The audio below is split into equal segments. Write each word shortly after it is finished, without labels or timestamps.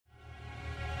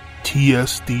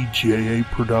TSDJA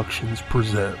Productions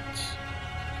presents,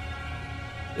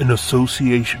 in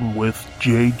association with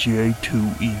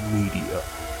JJ2E Media,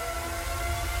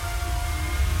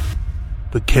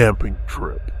 The Camping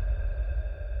Trip.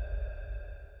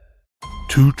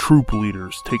 Two troop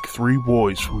leaders take three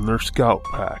boys from their scout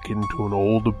pack into an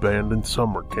old abandoned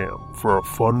summer camp for a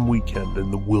fun weekend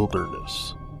in the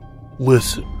wilderness.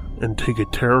 Listen and take a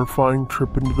terrifying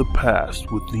trip into the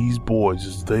past with these boys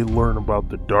as they learn about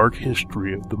the dark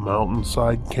history of the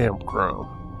mountainside campground,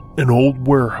 an old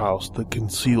warehouse that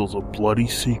conceals a bloody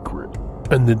secret,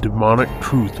 and the demonic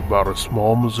truth about a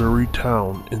small Missouri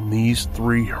town in these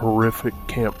three horrific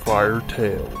campfire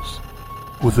tales,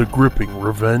 with a gripping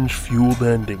revenge-fueled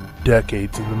ending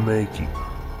decades in the making.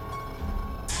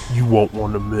 You won't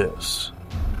want to miss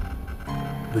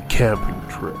The Camping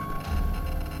Trip.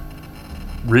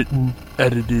 Written,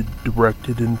 edited,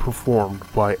 directed, and performed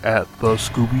by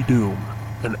 @TheScooby-Doom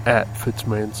and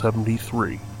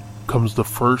 @Fitzman73, comes the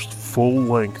first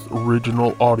full-length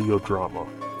original audio drama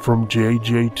from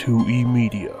JJ2E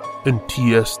Media and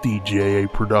TSDJA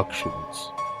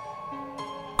Productions.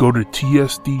 Go to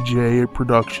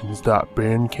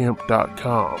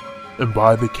tsdjaproductions.bandcamp.com and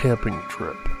buy The Camping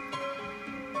Trip.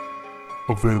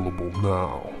 Available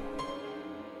now.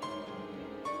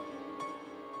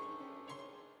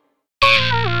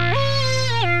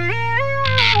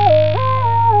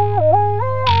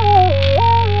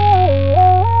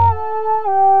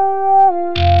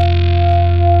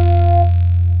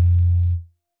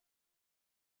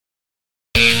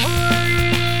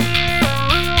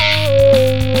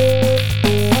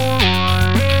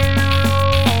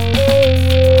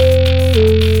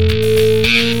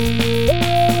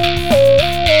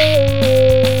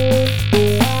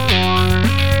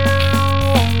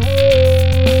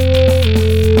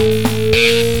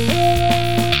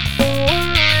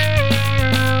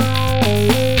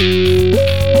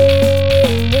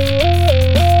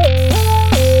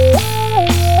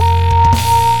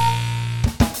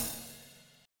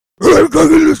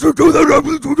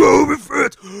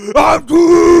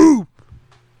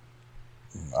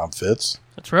 I'm Fitz.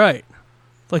 That's right.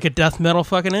 It's like a death metal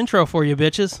fucking intro for you,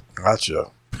 bitches.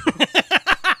 Gotcha.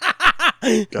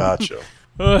 Gotcha.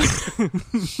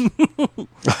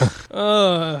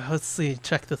 Let's see.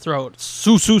 Check the throat.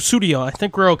 Studio. I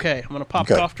think we're okay. I'm going to pop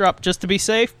a cough drop just to be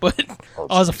safe, but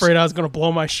I was afraid I was going to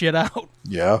blow my shit out.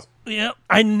 Yeah? Yeah.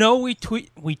 I know we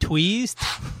tweezed.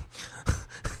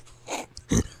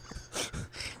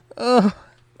 Oh,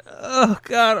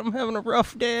 God, I'm having a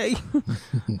rough day.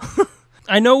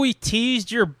 I know we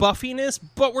teased your Buffiness,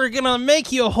 but we're going to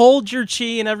make you hold your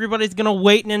chi, and everybody's going to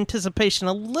wait in anticipation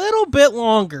a little bit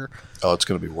longer. Oh, it's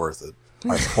going to be worth it.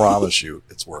 I promise you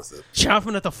it's worth it.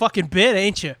 Chomping at the fucking bit,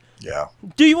 ain't you? Yeah.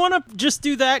 Do you want to just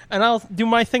do that, and I'll do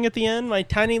my thing at the end, my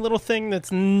tiny little thing that's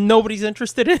nobody's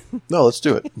interested in? No, let's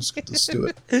do it. Let's do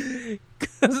it.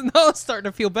 Because now it's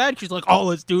starting to feel bad. She's like, oh,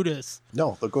 let's do this.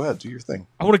 No, but go ahead. Do your thing.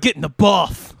 I want to get in the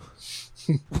buff.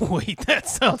 Wait, that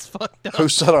sounds fucked up. Who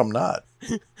said I'm not?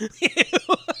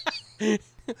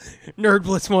 Nerd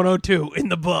Blitz 102 in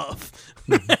the buff.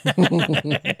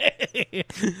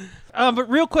 But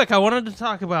real quick, I wanted to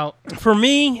talk about, for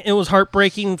me, it was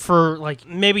heartbreaking. For like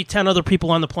maybe 10 other people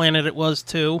on the planet, it was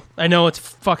too. I know it's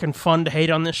fucking fun to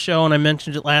hate on this show, and I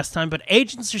mentioned it last time, but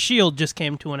Agents of S.H.I.E.L.D. just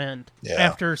came to an end. Yeah.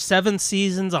 After 7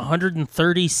 seasons,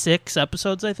 136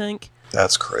 episodes, I think.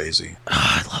 That's crazy. Oh,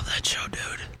 I love that show,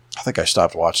 dude. I think I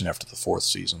stopped watching after the 4th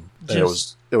season. And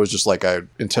it was just like I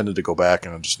intended to go back,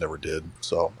 and I just never did.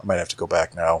 So I might have to go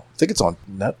back now. I think it's on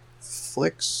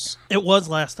Netflix. It was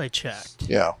last I checked.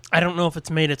 Yeah. I don't know if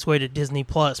it's made its way to Disney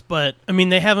Plus, but I mean,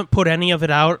 they haven't put any of it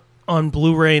out on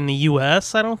Blu-ray in the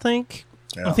U.S., I don't think.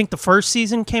 Yeah. I think the first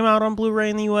season came out on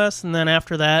Blu-ray in the U.S., and then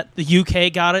after that, the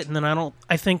UK got it, and then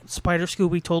I think Spider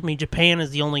Scooby told me Japan is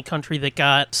the only country that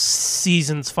got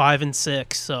seasons 5 and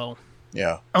 6, so...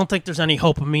 Yeah. I don't think there's any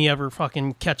hope of me ever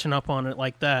fucking catching up on it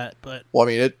like that, but... Well,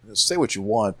 I mean, say what you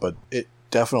want, but it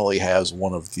definitely has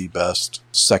one of the best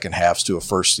second halves to a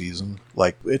first season.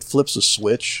 Like, it flips a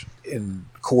switch in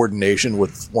coordination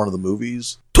with one of the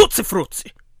movies. Tootsie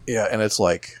Frutti! Yeah, and it's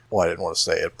like... Well, I didn't want to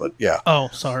say it, but yeah. Oh,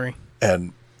 sorry.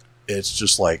 And it's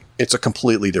just like... It's a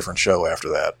completely different show after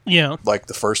that. Yeah. Like,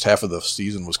 the first half of the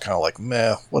season was kind of like,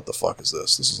 meh, what the fuck is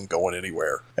this? This isn't going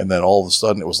anywhere. And then all of a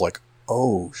sudden, it was like...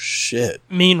 Oh, shit.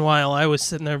 Meanwhile, I was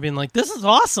sitting there being like, this is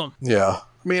awesome. Yeah.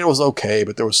 I mean, it was okay,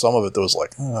 but there was some of it that was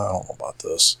like, oh, I don't know about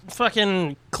this.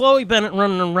 Fucking Chloe Bennett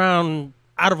running around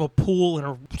out of a pool in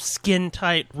a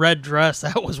skin-tight red dress,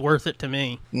 that was worth it to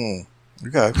me.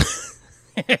 Okay.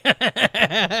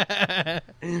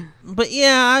 But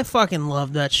yeah, I fucking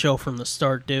loved that show from the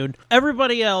start, dude.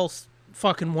 Everybody else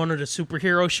fucking wanted a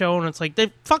superhero show, and it's like,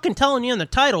 they're fucking telling you in the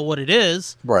title what it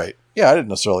is. Right. Yeah, I didn't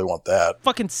necessarily want that.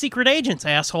 Fucking secret agents,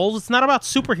 assholes. It's not about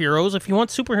superheroes. If you want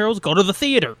superheroes, go to the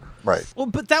theater. Right. Well,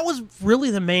 but that was really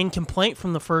the main complaint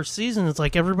from the first season. It's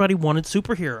like everybody wanted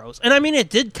superheroes. And I mean, it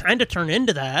did kind of turn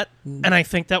into that. And I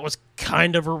think that was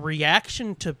kind of a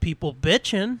reaction to people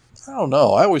bitching. I don't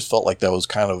know. I always felt like that was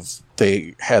kind of,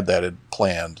 they had that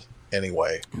planned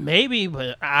anyway. Maybe,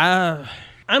 but I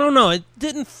don't know. It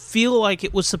didn't feel like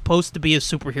it was supposed to be a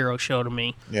superhero show to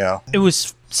me. Yeah. It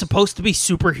was supposed to be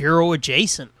superhero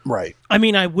adjacent. Right. I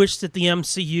mean, I wish that the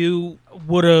MCU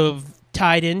would have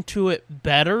tied into it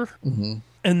better,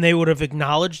 and they would have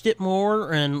acknowledged it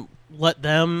more and let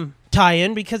them tie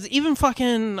in, because even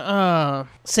fucking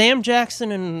Sam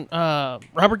Jackson and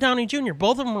Robert Downey Jr.,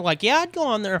 both of them were like, yeah, I'd go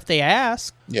on there if they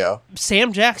asked. Yeah.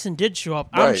 Sam Jackson did show up.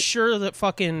 Right. I'm sure that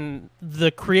fucking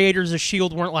the creators of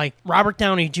S.H.I.E.L.D. weren't like, Robert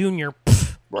Downey Jr.,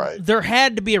 pff. Right. There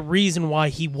had to be a reason why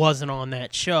he wasn't on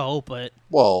that show, but...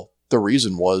 Well, the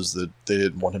reason was that they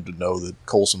didn't want him to know that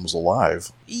Coulson was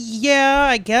alive. Yeah,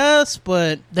 I guess,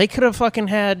 but they could have fucking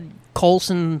had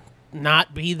Coulson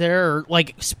not be there, or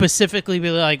like specifically be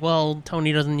like, well,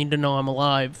 Tony doesn't need to know I'm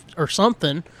alive or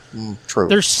something. True.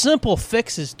 There's simple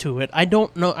fixes to it. I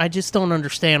don't know. I just don't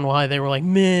understand why they were like,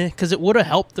 meh, because it would have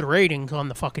helped the ratings on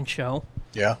the fucking show.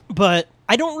 Yeah. But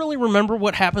I don't really remember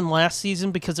what happened last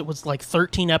season because it was like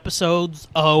 13 episodes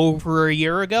over a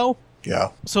year ago. Yeah.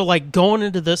 So like going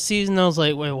into this season, I was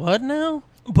like, wait, what now?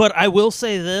 But I will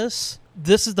say this.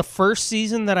 This is the first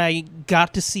season that I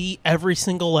got to see every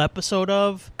single episode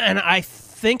of, and I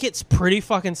think it's pretty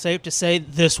fucking safe to say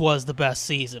this was the best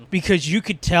season, because you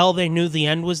could tell they knew the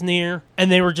end was near,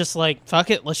 and they were just like, fuck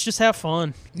it, let's just have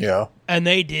fun. Yeah. And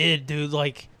they did, dude.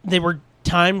 Like, they were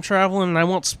time traveling, and I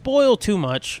won't spoil too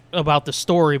much about the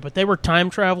story, but they were time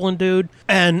traveling, dude,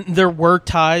 and there were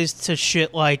ties to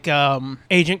shit like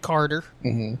Agent Carter.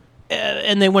 Mm-hmm.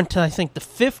 And they went to, I think, the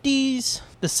 50s,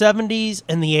 the 70s,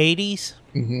 and the 80s.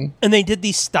 Mm-hmm. And they did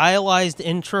these stylized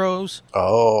intros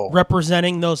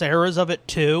representing those eras of it,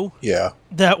 too. Yeah.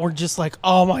 That were just like,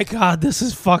 oh my God, this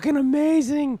is fucking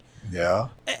amazing. Yeah.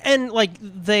 And, like,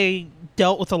 they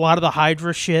dealt with a lot of the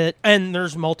Hydra shit, and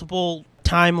there's multiple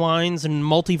timelines and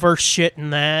multiverse shit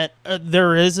in that.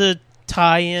 There is a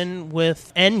tie-in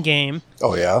with Endgame.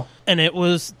 Oh, yeah? And it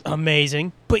was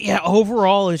amazing. But yeah,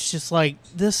 overall, it's just like,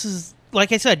 this is,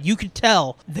 like I said, you could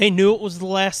tell they knew it was the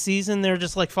last season. They're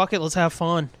just like, fuck it, let's have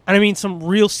fun. And I mean, some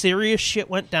real serious shit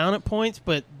went down at points,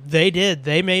 but they did.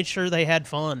 They made sure they had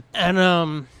fun.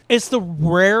 And it's the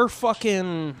rare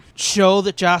fucking show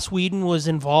that Joss Whedon was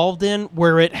involved in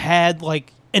where it had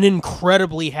like an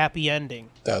incredibly happy ending.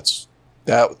 That's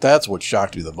what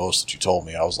shocked me the most that you told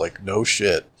me. I was like, no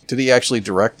shit. Did he actually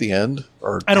direct the end?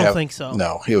 Or I don't think so.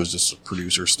 No, he was just a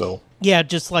producer still. Yeah,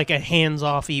 just like a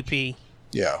hands-off EP.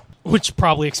 Yeah. Which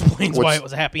probably explains why it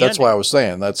was a happy ending. That's why I was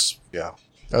saying. Yeah.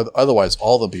 Otherwise,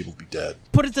 all the people would be dead.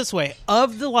 Put it this way.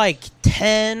 Of the, like,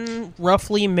 10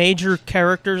 roughly major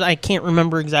characters, I can't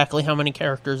remember exactly how many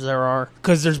characters there are,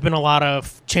 because there's been a lot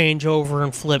of changeover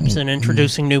and flips and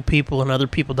introducing new people and other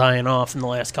people dying off in the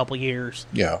last couple years.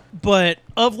 Yeah. But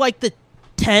of, like, the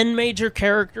 10 major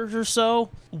characters or so,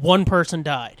 one person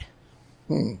died.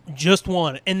 Just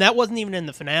one. And that wasn't even in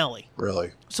the finale.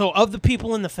 Really? So of the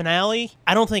people in the finale,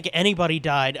 I don't think anybody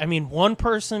died. I mean, one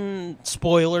person,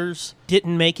 spoilers,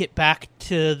 didn't make it back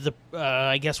to the,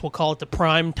 I guess we'll call it the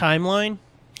prime timeline.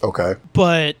 Okay.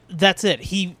 But that's it.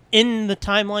 In the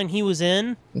timeline he was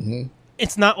in,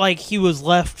 it's not like he was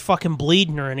left fucking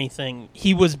bleeding or anything.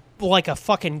 He was like a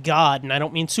fucking god, and I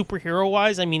don't mean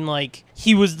superhero-wise. I mean, like,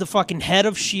 he was the fucking head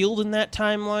of S.H.I.E.L.D. in that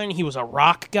timeline. He was a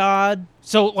rock god.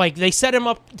 So, like, they set him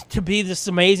up to be this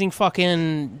amazing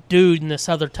fucking dude in this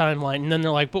other timeline, and then they're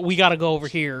like, but we gotta go over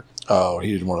here. Oh,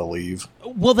 he didn't want to leave.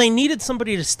 Well, they needed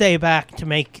somebody to stay back to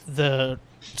make the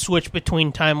switch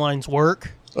between timelines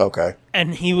work. Okay.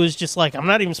 And he was just like, I'm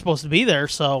not even supposed to be there,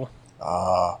 so...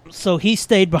 So he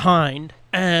stayed behind,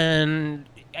 and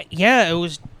yeah, it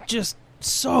was just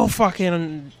so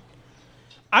fucking...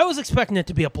 I was expecting it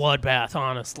to be a bloodbath,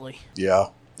 honestly. Yeah.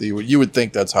 You would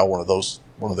think that's how one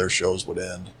of their shows would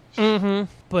end.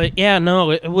 Mm-hmm. But yeah, no,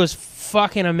 it was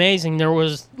fucking amazing. There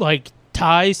was, like,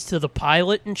 ties to the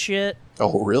pilot and shit.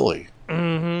 Oh, really?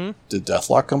 Mm-hmm. Did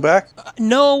Deathlock come back?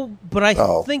 No, but I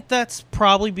think that's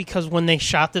probably because when they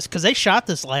shot this, because they shot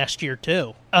this last year,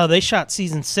 too. They shot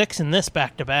season 6 and this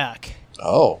back-to-back.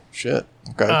 Oh, shit.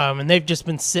 Okay. And they've just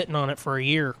been sitting on it for a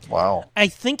year. Wow. I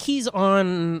think he's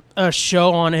on a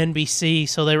show on NBC,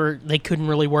 so they couldn't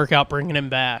really work out bringing him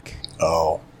back.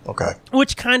 Oh, okay.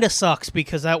 Which kind of sucks,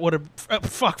 because that would have...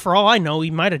 Fuck, for all I know,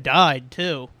 he might have died,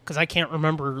 too. Because I can't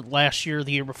remember last year or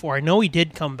the year before. I know he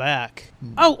did come back.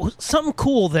 Oh, something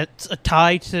cool that's a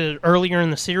tie to earlier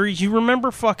in the series. You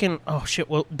remember fucking... Oh, shit.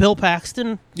 Well, Bill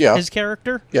Paxton? Yeah. His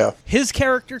character? Yeah. His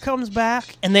character comes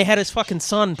back, and they had his fucking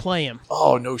son play him.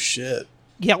 Oh, no shit.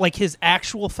 Yeah, like his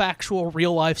actual, factual,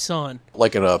 real-life son.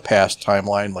 Like in a past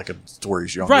timeline, like a where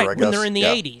he's younger, I guess? Right, when they're in the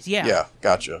 80s, yeah. Yeah,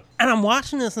 gotcha. And I'm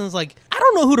watching this, and it's like, I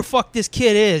don't know who the fuck this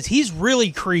kid is. He's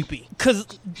really creepy. Because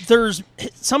there's...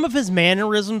 Some of his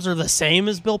mannerisms are the same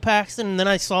as Bill Paxton, and then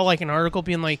I saw, like, an article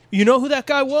being like, you know who that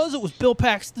guy was? It was Bill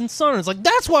Paxton's son. It's like,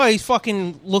 that's why he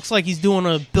fucking looks like he's doing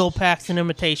a Bill Paxton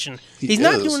imitation. He's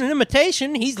not doing an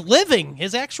imitation. He's living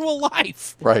his actual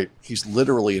life. Right. He's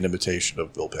literally an imitation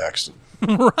of Bill Paxton.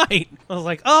 Right. I was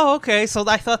like, oh, okay. So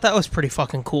I thought that was pretty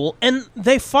fucking cool. And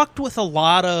they fucked with a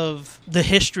lot of the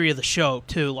history of the show,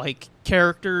 too. Like,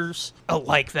 characters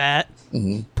like that.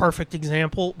 Mm-hmm. Perfect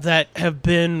example. That have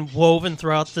been woven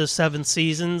throughout the 7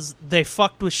 seasons. They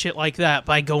fucked with shit like that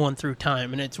by going through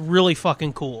time. And it's really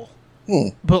fucking cool.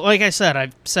 But like I said,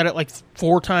 I've said it like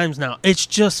 4 times now. It's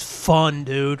just fun,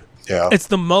 dude. Yeah. It's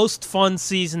the most fun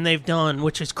season they've done,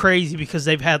 which is crazy because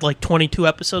they've had like 22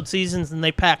 episode seasons and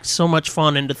they packed so much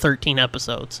fun into 13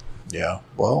 episodes. Yeah.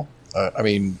 Well, I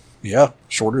mean, yeah,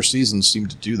 shorter seasons seem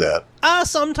to do that.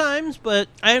 Sometimes, but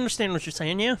I understand what you're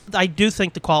saying, yeah. I do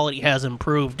think the quality has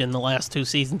improved in the last 2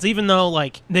 seasons, even though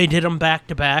like they did them back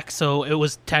to back, so it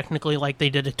was technically like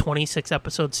they did a 26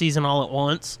 episode season all at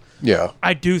once. Yeah.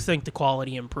 I do think the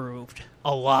quality improved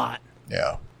a lot.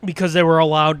 Yeah. Because they were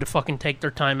allowed to fucking take their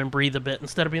time and breathe a bit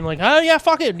instead of being like, oh, yeah,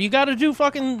 fuck it. You got to do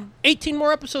fucking 18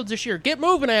 more episodes this year. Get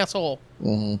moving, asshole.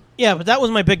 Mm-hmm. Yeah, but that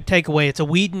was my big takeaway. It's a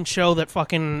Whedon show that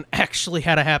fucking actually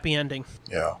had a happy ending.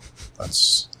 Yeah,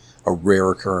 that's a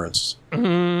rare occurrence.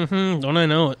 Mm-hmm. Don't I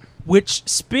know it? Which,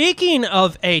 speaking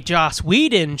of a Joss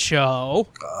Whedon show,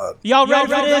 y'all ready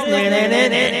for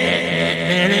this?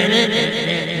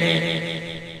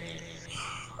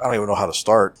 I don't even know how to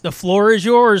start. The floor is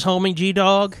yours, homie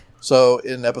G-Dog. So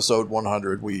in episode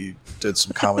 100, we did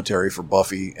some commentary for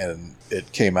Buffy, and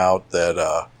it came out that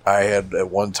I had at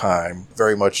one time,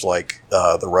 very much like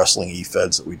the wrestling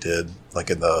e-feds that we did, like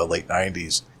in the late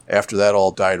 90s. After that all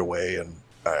died away, and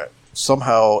I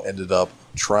somehow ended up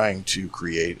trying to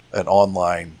create an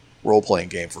online role-playing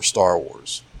game for Star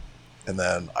Wars. And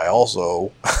then I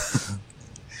also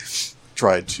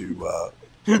tried to...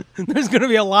 There's going to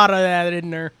be a lot of that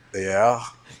in there. Yeah.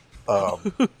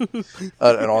 An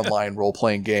online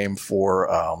role-playing game for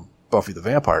Buffy the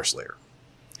Vampire Slayer.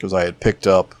 Because I had picked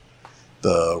up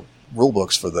the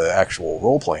rulebooks for the actual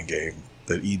role-playing game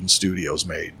that Eden Studios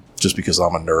made. Just because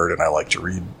I'm a nerd and I like to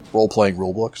read role-playing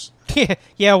rulebooks.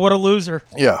 Yeah, what a loser.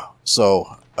 Yeah.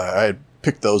 So I had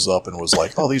picked those up and was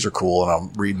like, oh, these are cool. And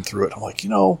I'm reading through it. I'm like,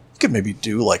 you could maybe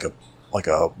do like a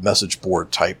message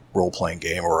board type role-playing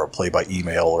game or a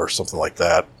play-by-email or something like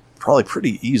that. Probably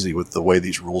pretty easy with the way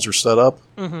these rules are set up.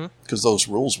 Because those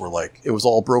rules were like, it was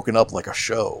all broken up like a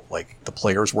show. Like the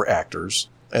players were actors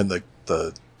and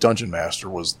the dungeon master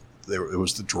was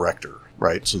the director,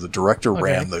 right? So the director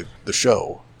ran the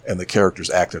show and the characters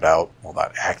acted out. Well,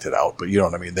 not acted out, but you know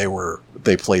what I mean?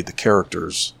 They played the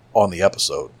characters on the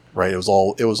episode, right? It was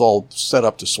all set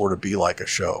up to sort of be like a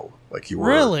show. Like you were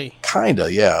really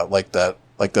kinda, yeah, like that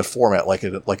format, like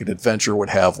an adventure would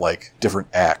have like different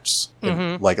acts,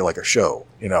 like a show,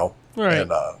 right?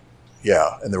 And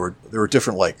and there were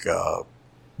different like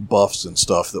buffs and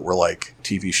stuff that were like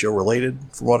TV show related,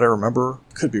 from what I remember.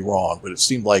 Could be wrong, but it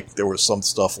seemed like there was some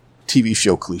stuff, TV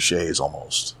show cliches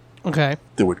almost. Okay,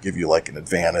 that would give you like an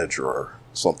advantage or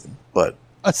something, but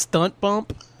a stunt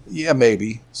bump. Yeah,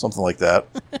 maybe something like that.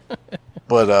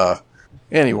 But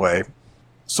anyway.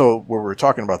 So when we were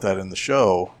talking about that in the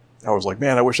show, I was like,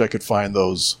 man, I wish I could find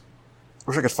those. I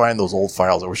wish I could find those old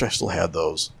files. I wish I still had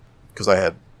those because I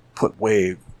had put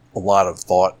a lot of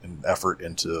thought and effort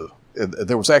into.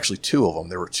 There was actually 2 of them.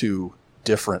 There were 2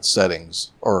 different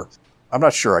settings, or I'm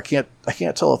not sure. I can't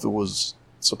tell if it was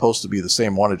supposed to be the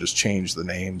same one. I just changed the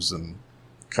names and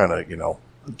kind of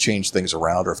changed things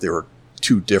around, or if they were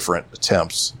 2 different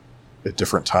attempts at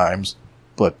different times.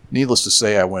 But needless to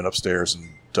say, I went upstairs and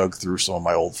dug through some of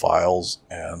my old files,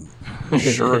 and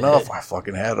sure enough, I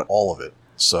fucking had all of it.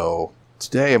 So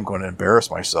today I'm going to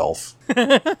embarrass myself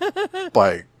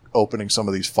by opening some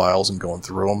of these files and going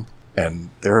through them,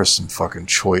 and there is some fucking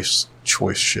choice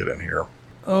shit in here.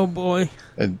 Oh boy.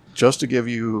 And just to give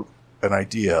you an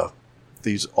idea,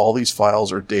 all these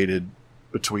files are dated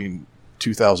between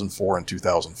 2004 and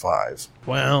 2005.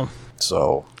 Wow.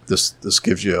 So this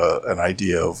gives you an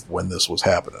idea of when this was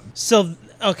happening. So,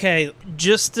 okay,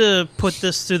 just to put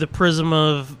this through the prism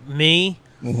of me,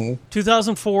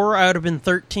 2004, I would have been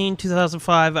 13.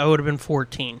 2005, I would have been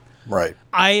 14. Right.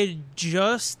 I had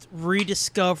just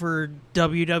rediscovered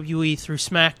WWE through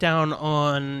SmackDown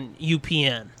on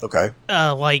UPN. Okay.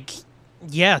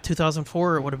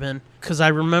 2004 it would have been. Because I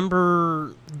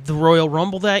remember the Royal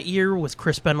Rumble that year with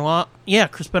Chris Benoit. Yeah,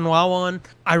 Chris Benoit won.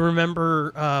 I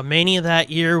remember Mania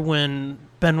that year when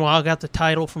Benoit got the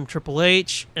title from Triple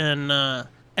H, and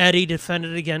Eddie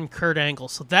defended against Kurt Angle.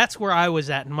 So that's where I was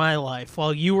at in my life,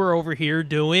 while you were over here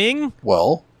doing...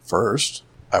 Well, first,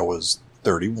 I was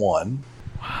 31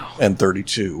 and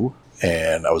 32,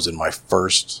 and I was in my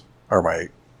third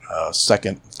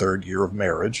year of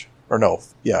marriage. Or no,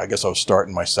 yeah, I guess I was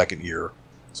starting my second year.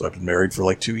 So I've been married for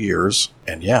like 2 years.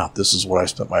 And yeah, this is what I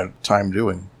spent my time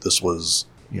doing. This was,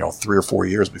 3 or 4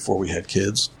 years before we had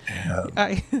kids. And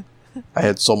I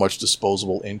had so much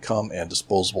disposable income and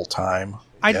disposable time.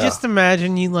 I just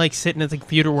imagine you like sitting at the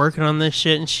computer working on this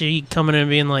shit and she coming in and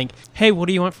being like, hey, what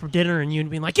do you want for dinner? And you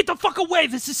being like, get the fuck away,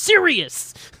 this is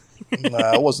serious.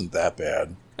 Nah, it wasn't that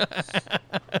bad.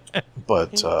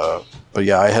 But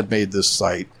yeah, I had made this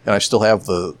site, and I still have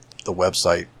the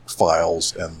website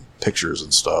files and pictures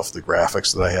and stuff, the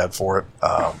graphics that I had for it.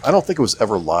 I don't think it was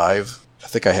ever live. I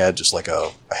think I had just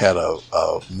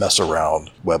a mess around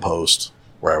web host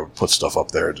where I would put stuff up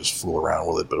there and just fool around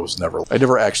with it, but I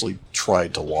never actually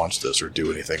tried to launch this or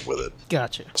do anything with it.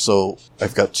 Gotcha. So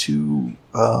I've got two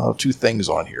things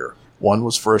on here. One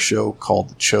was for a show called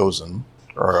The Chosen,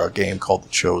 or a game called The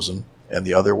Chosen, and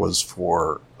the other was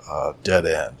for Dead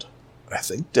End. I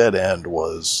think Dead End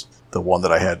was the one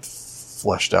that I had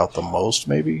fleshed out the most,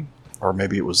 maybe? Or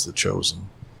maybe it was The Chosen.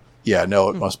 Yeah, no,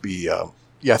 it must be...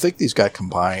 I think these got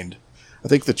combined. I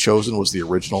think The Chosen was the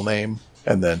original name,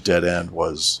 and then Dead End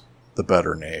was the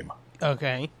better name.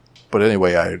 Okay. But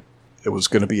anyway, it was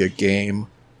going to be a game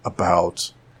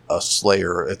about a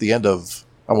Slayer. At the end of...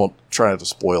 I won't try not to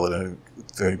spoil it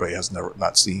if anybody has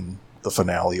not seen the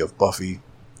finale of Buffy,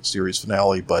 series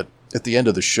finale, but at the end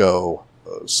of the show,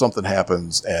 something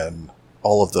happens and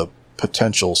all of the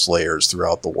potential Slayers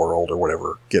throughout the world or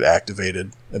whatever get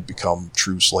activated and become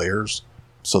true Slayers.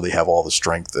 So they have all the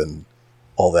strength and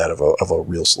all that of a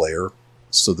real Slayer.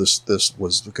 So this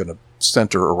was going to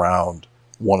center around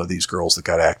one of these girls that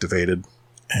got activated,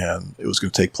 and it was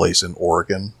going to take place in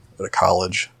Oregon at a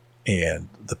college, and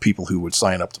the people who would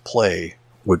sign up to play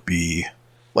would be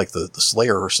like the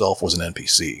Slayer herself was an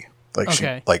NPC.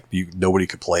 Nobody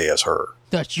could play as her.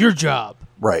 That's your job.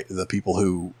 Right. The people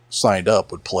who signed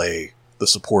up would play the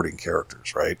supporting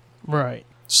characters, right? Right.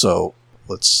 So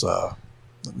so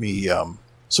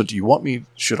do you want me,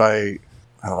 I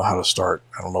don't know how to start.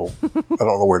 I don't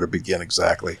know where to begin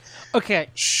exactly. Okay.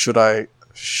 Should I?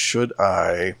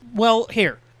 Well,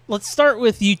 here. Let's start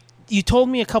with you. You told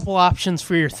me a couple options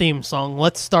for your theme song.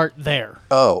 Let's start there.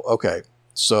 Oh, okay.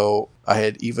 So I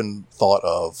had even thought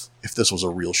of, if this was a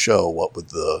real show, what would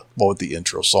the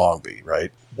intro song be,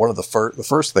 right? One of the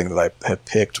first thing that I had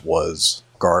picked was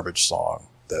Garbage Song,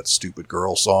 that Stupid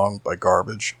Girl song by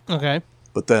Garbage. Okay.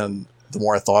 But then the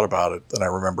more I thought about it, then I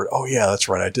remembered, oh yeah, that's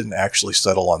right, I didn't actually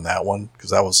settle on that one, because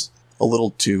that was a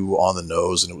little too on the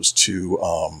nose, and it was too,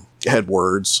 it had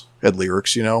lyrics,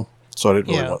 so I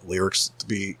didn't really want lyrics to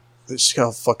be... See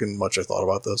how fucking much I thought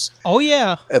about this? Oh,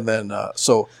 yeah. And then,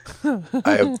 so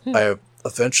I have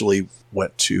eventually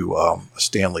went to a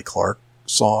Stanley Clarke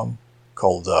song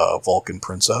called Vulcan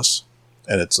Princess,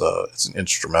 and it's an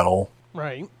instrumental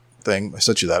thing. I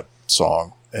sent you that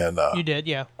song. And you did,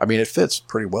 yeah. I mean, it fits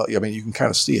pretty well. I mean, you can kind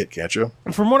of see it, can't you?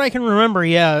 From what I can remember,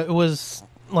 yeah, it was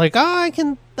like, I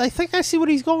think I see what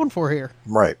he's going for here.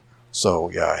 Right. So,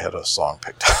 yeah, I had a song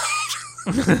picked out.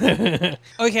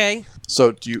 Okay.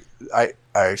 So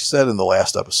I said in the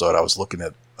last episode, I was looking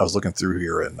through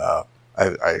here, and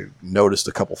I noticed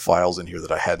a couple files in here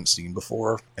that I hadn't seen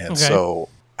before, and so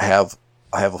I have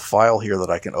a file here that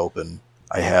I can open.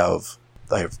 I have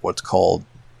what's called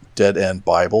Dead End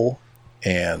Bible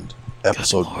and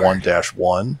episode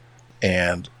 1-1,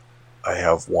 and I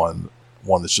have one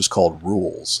that's just called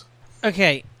Rules.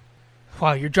 Okay.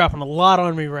 Wow, you're dropping a lot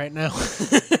on me right now.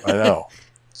 I know.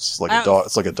 It's like a dog.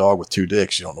 It's like a dog with two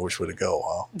dicks. You don't know which way to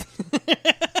go,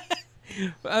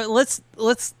 huh?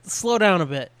 Let's slow down a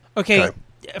bit. Okay.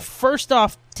 First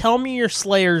off, tell me your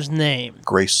Slayer's name.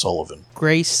 Grace Sullivan.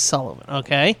 Grace Sullivan.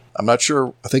 Okay. I'm not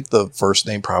sure. I think the first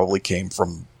name probably came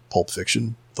from Pulp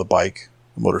Fiction, the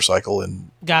motorcycle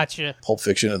in Gotcha. Pulp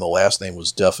Fiction, and the last name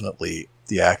was definitely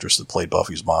the actress that played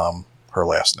Buffy's mom, her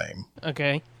last name.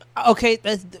 Okay.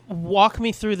 Walk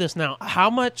me through this now. How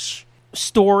much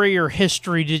story or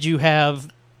history did you have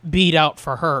beat out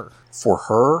for her? For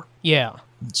her? Yeah.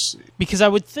 Let's see. Because I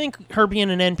would think her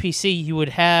being an NPC, you would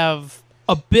have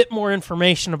a bit more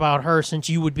information about her since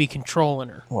you would be controlling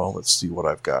her. Well, let's see what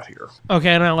I've got here.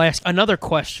 Okay, and I'll ask another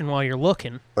question while you're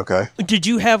looking. Okay. Did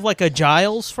you have like a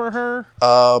Giles for her?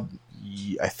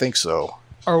 I think so.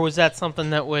 Or was that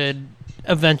something that would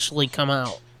eventually come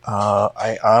out?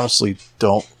 I honestly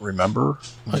don't remember.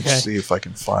 Let's Okay. see if I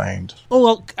can find. Oh,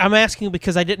 well, I'm asking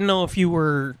because I didn't know if you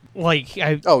were like.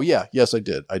 Oh yeah, yes, I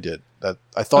did.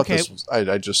 I thought Okay. this was.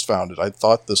 I just found it. I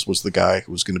thought this was the guy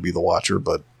who was going to be the Watcher,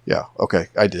 but yeah, okay,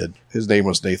 I did. His name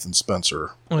was Nathan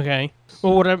Spencer. Okay.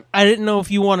 Well, I didn't know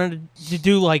if you wanted to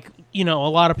do like a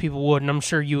lot of people would, and I'm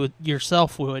sure you would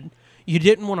yourself would. You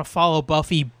didn't want to follow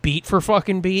Buffy beat for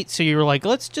fucking beat, so you were like,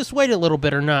 let's just wait a little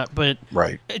bit or not. But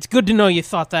Right. it's good to know you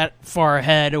thought that far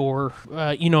ahead, or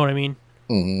you know what I mean.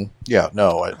 Mm-hmm. Yeah,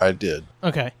 no, I did.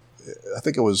 Okay. I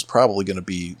think it was probably going to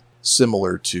be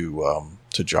similar to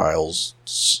Giles,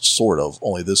 sort of.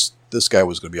 Only this guy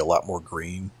was going to be a lot more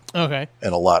green. Okay.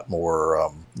 And a lot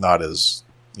more not as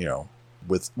not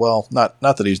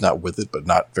that he's not with it, but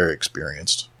not very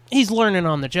experienced. He's learning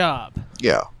on the job.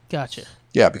 Yeah. Gotcha.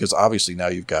 Yeah, because obviously now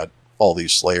you've got all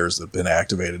these Slayers that have been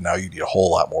activated. Now you need a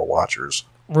whole lot more Watchers.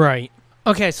 Right.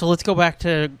 Okay, so let's go back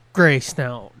to Grace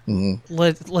now. Mm-hmm.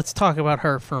 Let's talk about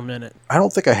her for a minute. I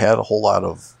don't think I had a whole lot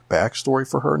of backstory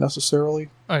for her necessarily.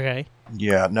 Okay.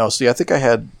 Yeah, no, see, I think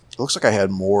it looks like I had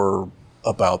more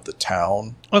about the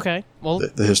town. Okay. Well,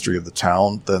 the history of the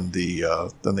town than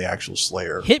the actual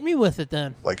Slayer. hit me with it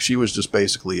then. Like, she was just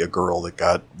basically a girl that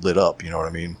got lit up, you know what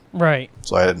I mean? Right.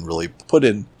 So I didn't really put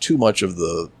in too much of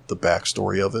the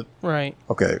backstory of it. Right.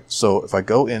 Okay, so if I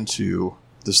go into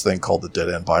this thing called the Dead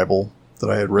End Bible that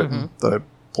I had written, that I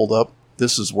pulled up,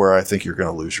 this is where I think you're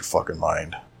going to lose your fucking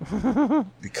mind.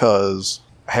 Because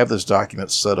I have this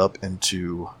document set up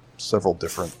into several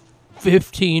different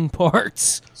 15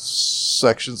 parts.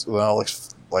 sections. Well,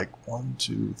 like 1,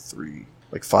 2, 3,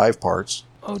 like 5 parts.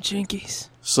 Oh, jinkies.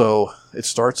 So it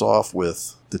starts off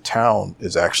with the town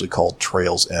is actually called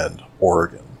Trails End,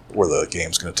 Oregon, where the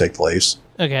game's going to take place.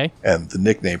 Okay. And the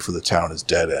nickname for the town is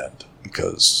Dead End,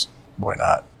 because why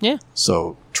not? Yeah.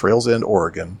 So Trails End,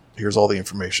 Oregon. Here's all the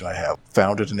information I have.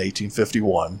 Founded in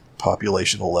 1851.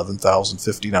 Population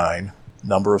 11,059.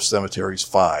 Number of cemeteries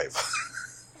 5.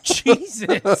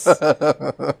 Jesus.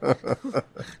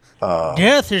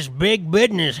 Death is big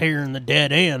business here in the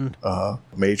Dead End.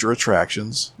 Major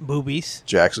attractions. Boobies.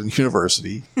 Jackson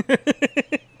University.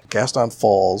 Gaston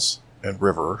Falls and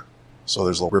River. So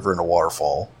there's a river and a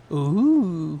waterfall.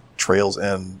 Ooh. Trails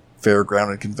End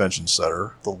Fairground and Convention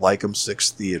Center. The Lycum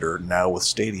 6 Theater, now with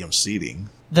stadium seating.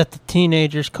 That the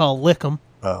teenagers call Lickum.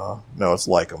 No, it's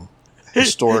Lycum.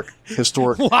 Historic.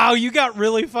 Wow, you got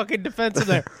really fucking defensive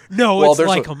there. No, it's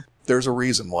Lickum. There's a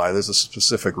reason why. There's a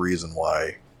specific reason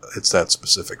why it's that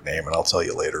specific name, and I'll tell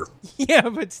you later. Yeah,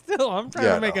 but still, I'm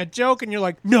trying to make a joke, and you're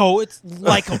like, no, it's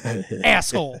Lickum,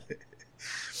 asshole.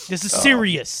 This is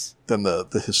serious. Then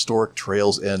the historic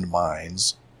Trails End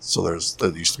mines. So there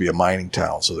used to be a mining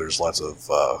town, so there's lots of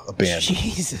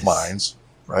abandoned mines,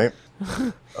 right?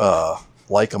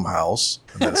 Lycum House,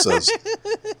 and then it says,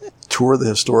 tour the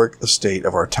historic estate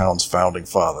of our town's founding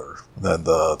father. And then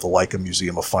the Lycum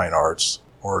Museum of Fine Arts,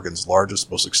 Oregon's largest,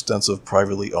 most extensive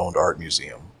privately owned art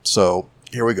museum. So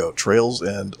here we go. Trails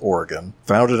End, Oregon,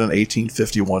 founded in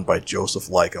 1851 by Joseph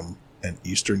Lycum, an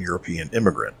Eastern European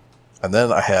immigrant. And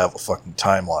then I have a fucking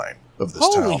timeline of this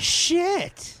town. Holy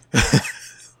shit.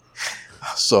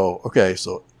 So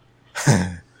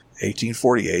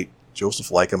 1848, Joseph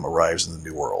Lycum arrives in the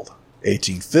New World.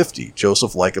 1850,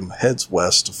 Joseph Lycum heads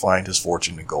west to find his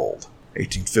fortune in gold.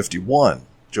 1851,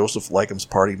 Joseph Lycum's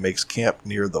party makes camp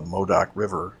near the Modoc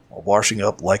River. While washing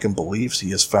up, Lycum believes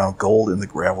he has found gold in the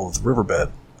gravel of the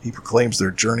riverbed. He proclaims their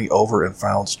journey over and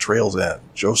founds Trails End.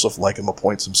 Joseph Lycum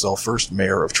appoints himself first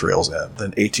mayor of Trails End.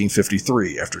 Then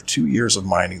 1853, after 2 years of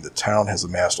mining, the town has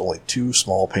amassed only 2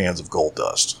 small pans of gold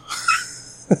dust.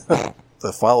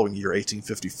 The following year,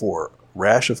 1854,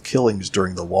 rash of killings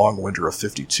during the long winter of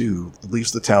 52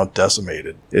 leaves the town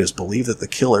decimated. It is believed that the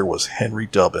killer was Henry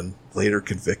Dubbin, later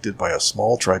convicted by a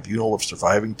small tribunal of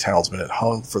surviving townsmen and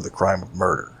hung for the crime of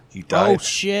murder. He died. Oh,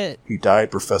 shit. He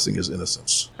died professing his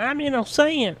innocence. I'm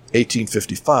innocent.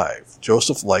 1855,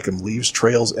 Joseph Lycum leaves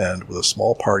Trails End with a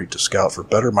small party to scout for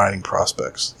better mining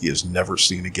prospects. He is never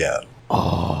seen again.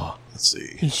 Oh. Let's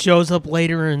see. He shows up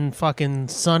later in fucking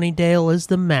Sunnydale as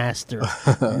the master.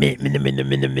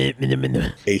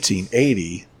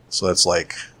 1880, so that's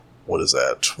like, what is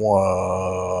that,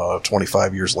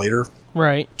 25 years later?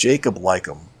 Right. Jacob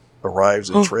Lycum arrives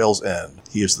in Trail's End.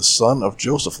 He is the son of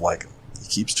Joseph Lycum. He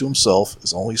keeps to himself,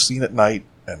 is only seen at night,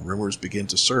 and rumors begin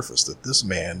to surface that this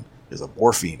man is a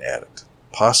morphine addict,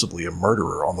 possibly a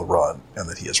murderer on the run, and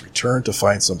that he has returned to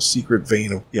find some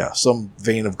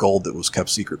vein of gold that was kept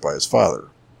secret by his father.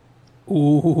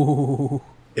 Ooh.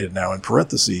 And now in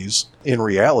parentheses, in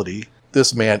reality,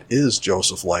 this man is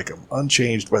Joseph Lycum,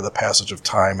 unchanged by the passage of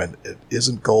time, and it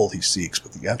isn't gold he seeks,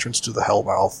 but the entrance to the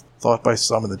Hellmouth, thought by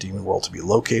some in the demon world to be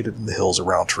located in the hills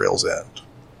around Trail's End.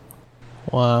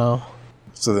 Wow.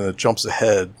 So then it jumps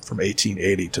ahead from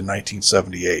 1880 to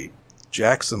 1978.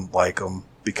 Jackson Lycum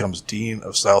becomes Dean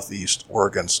of Southeast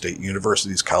Oregon State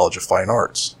University's College of Fine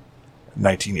Arts. In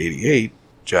 1988,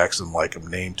 Jackson Lycum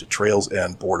named to Trail's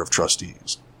End Board of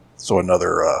Trustees. So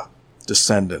another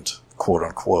descendant,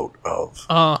 quote-unquote, of...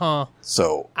 Uh-huh.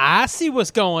 So... I see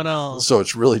what's going on. So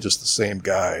it's really just the same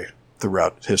guy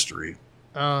throughout history.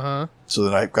 Uh-huh. So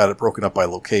then I've got it broken up by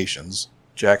locations.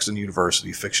 Jackson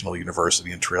University, fictional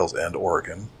university in Trail's End,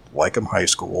 Oregon. Lycum High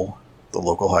School, the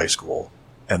local high school.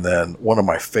 And then one of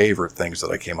my favorite things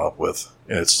that I came up with,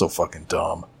 and it's so fucking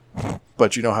dumb,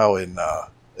 but you know how in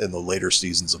the later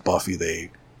seasons of Buffy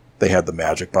they had the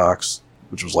magic box,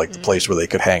 which was like the place where they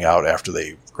could hang out after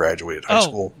they graduated high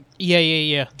school.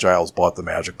 Yeah. Giles bought the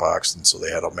magic box, and so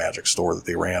they had a magic store that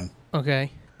they ran.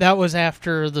 Okay. That was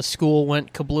after the school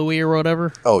went kablooey or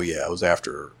whatever? Oh, yeah. It was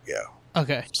after, yeah.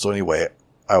 Okay. So anyway,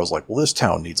 I was like, well, this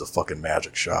town needs a fucking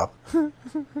magic shop.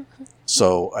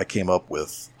 So I came up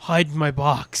with... Hide my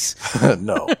box.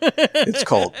 No. It's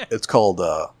called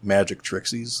Magic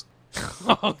Trixies.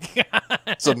 Oh, God.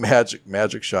 It's a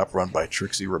magic shop run by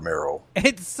Trixie Romero.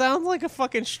 It sounds like a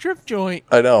fucking strip joint.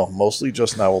 I know, mostly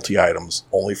just novelty items.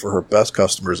 Only for her best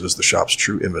customers is the shop's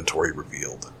true inventory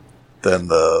revealed. Then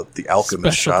the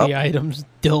Alchemist Specialty shop. items,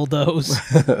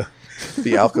 dildos.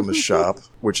 The Alchemist shop,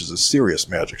 which is a serious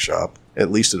magic shop, at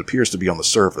least it appears to be on the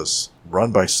surface,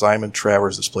 run by Simon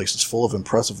Travers. This place is full of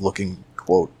impressive-looking,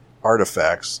 quote,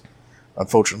 artifacts.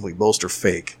 Unfortunately, most are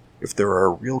fake. If there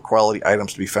are real quality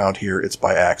items to be found here, it's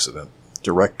by accident.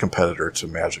 Direct competitor to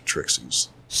Magic Trixies.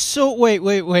 So,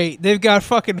 wait. They've got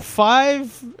fucking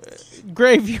 5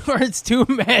 graveyards to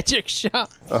a magic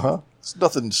shop. Uh-huh. There's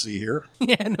nothing to see here.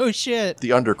 Yeah, no shit.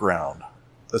 The Underground.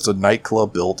 That's a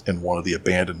nightclub built in one of the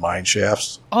abandoned mine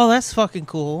shafts. Oh, that's fucking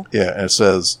cool. Yeah, and it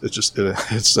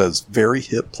says very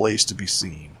hip place to be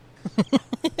seen.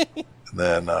 And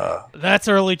then that's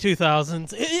early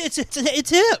 2000s. It's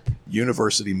hip.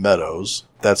 University Meadows.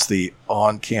 That's the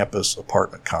on-campus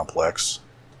apartment complex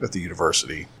at the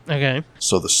university. Okay.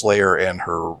 So the Slayer and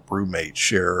her roommate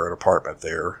share an apartment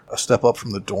there. A step up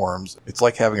from the dorms. It's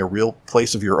like having a real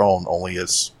place of your own, only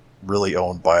it's really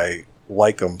owned by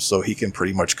Lycum, so he can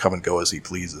pretty much come and go as he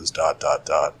pleases, ...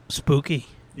 Spooky.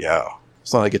 Yeah.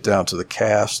 So then I get down to the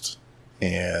cast,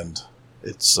 and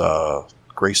it's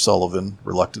Grace Sullivan,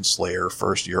 reluctant Slayer,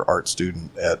 first-year art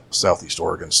student at Southeast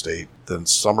Oregon State. Then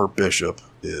Summer Bishop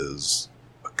is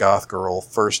a goth girl,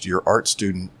 first-year art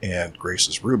student, and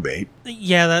Grace's roommate.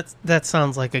 Yeah, that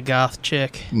sounds like a goth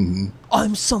chick. Mm-hmm.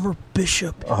 I'm Summer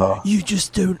Bishop. Uh-huh. You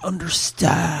just don't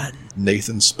understand.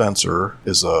 Nathan Spencer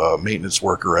is a maintenance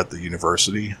worker at the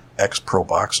university, ex-pro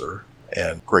boxer,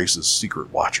 and Grace's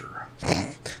secret watcher.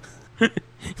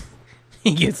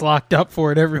 He gets locked up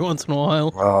for it every once in a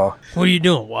while. What are you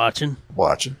doing, watching?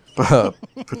 Watching.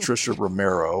 Patricia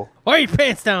Romero. Why are your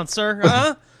pants down, sir?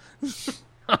 Huh?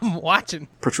 I'm watching.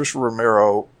 Patricia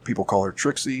Romero, people call her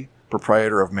Trixie,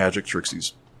 proprietor of Magic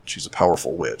Trixies. She's a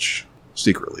powerful witch,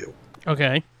 secretly.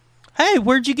 Okay. Hey,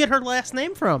 where'd you get her last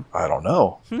name from? I don't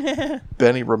know.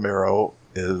 Benny Romero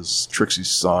is Trixie's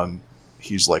son.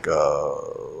 He's like a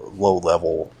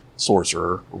low-level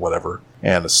sorcerer or whatever,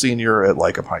 and a senior at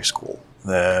Lycum High School.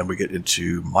 Then we get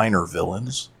into minor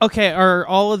villains. Okay, are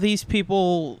all of these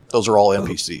people... Those are all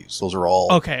NPCs. Those are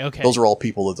all... Okay. Those are all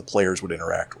people that the players would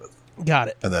interact with. Got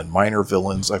it. And then minor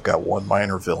villains. I've got one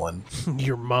minor villain.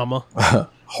 Your mama.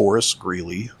 Horace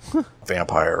Greeley,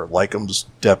 vampire, Lycum's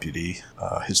deputy,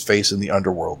 his face in the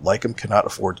underworld. Lycum cannot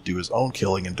afford to do his own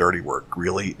killing and dirty work.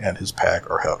 Greeley and his pack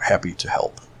are happy to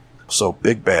help. So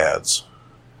big bads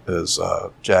is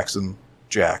Jack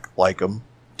Lycum,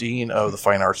 dean of the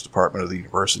Fine Arts Department of the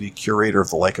university, curator of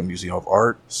the Lycum Museum of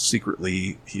Art.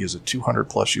 Secretly, he is a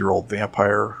 200-plus-year-old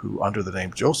vampire who, under the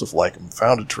name Joseph Lycum,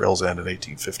 founded Trail's End in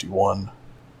 1851,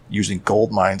 using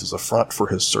gold mines as a front for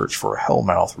his search for a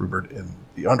hellmouth rumored in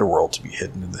the underworld to be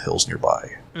hidden in the hills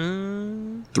nearby.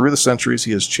 Through the centuries,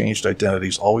 he has changed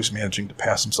identities, always managing to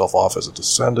pass himself off as a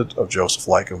descendant of Joseph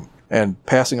Lycum and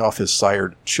passing off his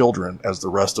sired children as the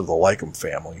rest of the Lycum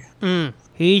family.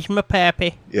 He's my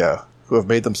pappy. Yeah, who have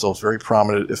made themselves very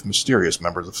prominent, if mysterious,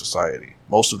 members of society.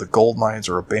 Most of the gold mines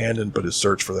are abandoned, but his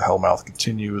search for the Hellmouth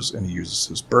continues, and he uses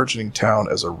his burgeoning town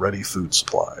as a ready food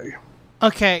supply.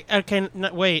 Okay,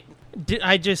 wait.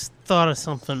 I just thought of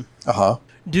something. Uh-huh.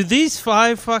 Do these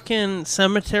 5 fucking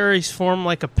cemeteries form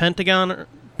like a pentagram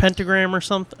or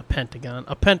something? A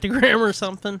pentagram or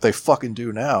something? They fucking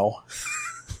do now.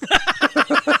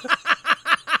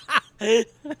 You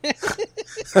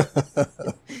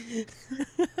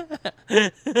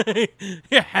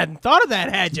hadn't thought of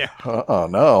that, had you?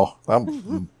 No.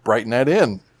 I'm writing that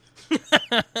in.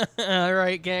 All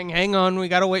right, gang, hang on. We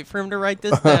gotta wait for him to write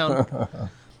this down.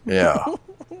 Yeah.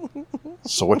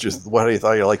 So what do you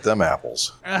thought you liked them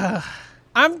apples?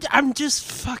 I'm just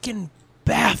fucking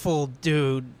baffled,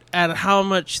 dude, at how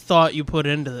much thought you put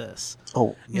into this.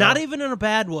 Oh, yeah. Not even in a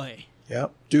bad way. Yeah,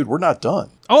 dude, we're not done.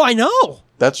 Oh, I know.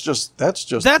 That's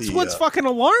what's fucking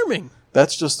alarming.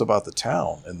 That's just about the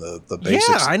town and the basics.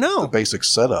 Yeah, I know. The basic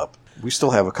setup. We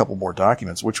still have a couple more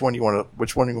documents. Which one do you want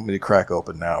me to crack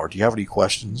open now, or do you have any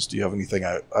questions? Do you have anything?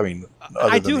 I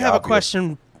do have a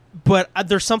question, but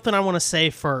there's something I want to say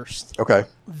first. Okay.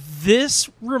 This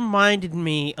reminded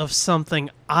me of something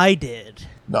I did.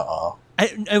 Nuh-uh.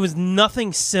 It was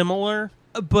nothing similar,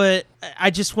 but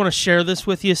I just want to share this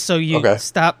with you so you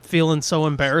stop feeling so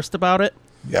embarrassed about it.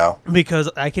 Yeah. Because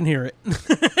I can hear it.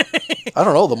 I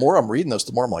don't know. The more I'm reading this,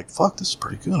 the more I'm like, fuck, this is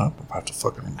pretty good. I'm going to have to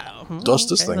fucking dust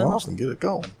this thing off and get it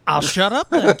going. I'll shut up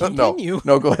then. Continue.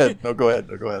 No, go ahead. No, go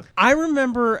ahead. I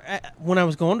remember when I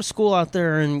was going to school out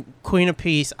there in Queen of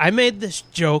Peace, I made this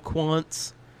joke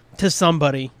once to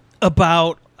somebody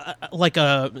about like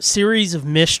a series of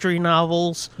mystery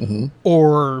novels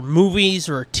or movies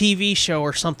or a TV show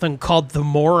or something called The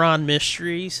Moron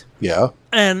Mysteries. Yeah.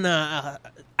 And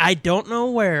I don't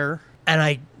know where, and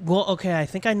I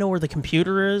think I know where the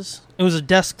computer is. It was a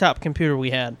desktop computer we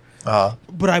had.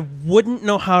 But I wouldn't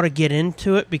know how to get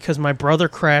into it because my brother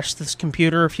crashed this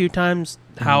computer a few times.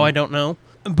 How, I don't know.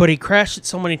 But he crashed it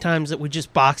so many times that we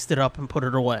just boxed it up and put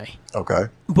it away. Okay.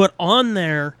 But on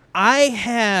there,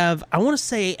 I want to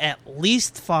say at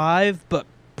least 5, but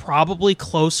probably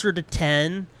closer to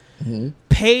 10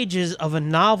 pages of a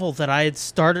novel that I had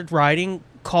started writing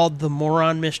called The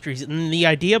Moron Mysteries. And the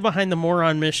idea behind The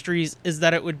Moron Mysteries is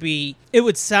that it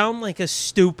would sound like a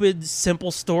stupid, simple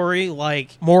story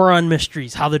like Moron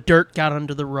Mysteries, how the dirt got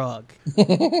under the rug.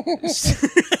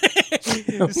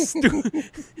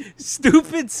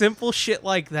 Stupid, simple shit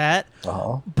like that.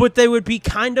 But they would be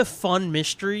kind of fun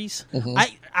mysteries.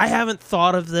 I haven't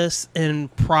thought of this in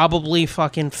probably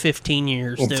fucking 15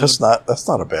 years, dude. That's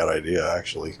not a bad idea,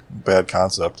 actually. Bad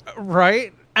concept.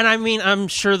 Right? And I mean, I'm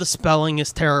sure the spelling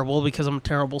is terrible because I'm a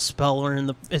terrible speller,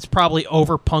 and it's probably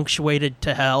over punctuated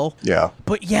to hell. Yeah.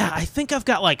 But yeah, I think I've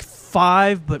got like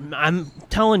 5, but I'm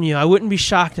telling you, I wouldn't be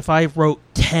shocked if I wrote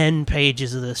 10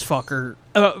 pages of this fucker.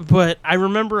 But I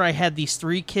remember I had these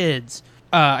 3 kids.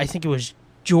 I think it was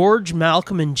George,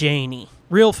 Malcolm, and Janie.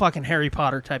 Real fucking Harry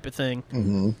Potter type of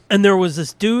thing. And there was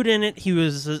this dude in it. He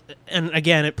was, and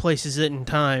again, it places it in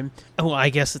time. Well, I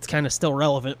guess it's kind of still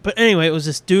relevant. But anyway, it was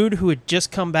this dude who had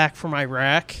just come back from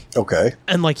Iraq. Okay.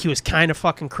 And like he was kind of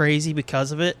fucking crazy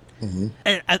because of it.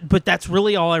 But that's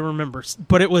really all I remember.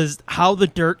 But it was How the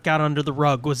Dirt Got Under the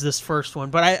Rug was this first one.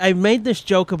 But I made this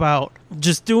joke about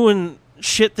just doing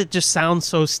shit that just sounds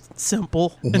so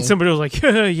simple. And somebody was like,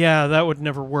 yeah, that would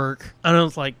never work. And I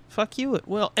was like, fuck you, it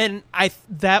will. And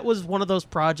that was one of those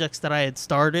projects that I had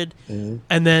started. And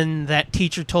then that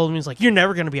teacher told me, he's like, you're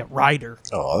never going to be a writer.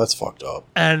 Oh, that's fucked up.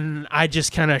 And I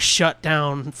just kind of shut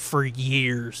down for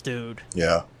years, dude.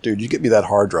 Yeah. Dude, you get me that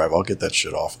hard drive, I'll get that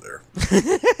shit off there.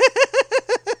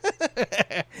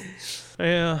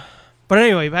 Yeah. But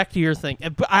anyway, back to your thing.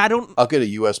 But I'll get a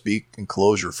USB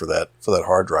enclosure for that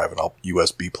hard drive, and I'll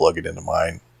USB plug it into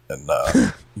mine, and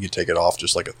you can take it off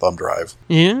just like a thumb drive.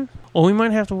 Yeah. Well, we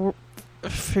might have to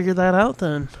figure that out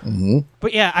then.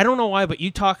 But yeah, I don't know why, but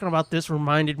you talking about this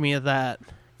reminded me of that.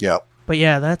 Yeah. But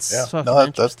yeah, that's fucking that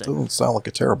interesting. doesn't sound like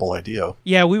a terrible idea.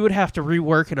 Yeah, we would have to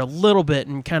rework it a little bit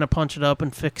and kind of punch it up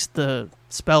and fix the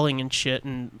spelling and shit,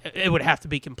 and it would have to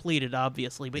be completed,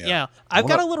 obviously. But yeah, I've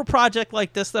got a little project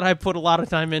like this that I put a lot of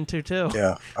time into, too.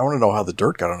 Yeah, I want to know how the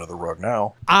dirt got under the rug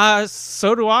now.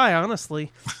 So do I,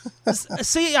 honestly.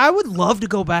 See, I would love to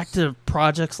go back to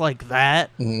projects like that.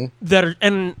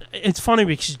 And it's funny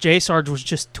because J Sarge was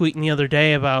just tweeting the other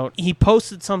day about, he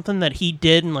posted something that he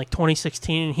did in like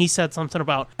 2016, and he said something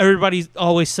about, everybody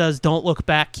always says don't look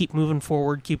back, keep moving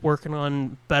forward, keep working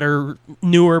on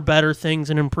newer, better things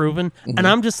and improving. And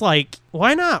I'm just like,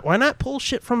 why not? Why not pull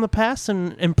shit from the past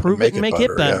and improve it and make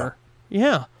it better?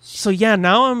 Yeah. So yeah,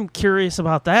 now I'm curious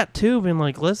about that too, being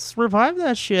like, let's revive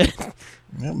that shit.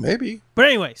 Yeah, maybe. But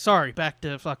anyway, sorry, back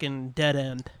to fucking Dead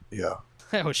End. Yeah.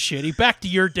 That was shitty. Back to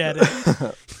your Dead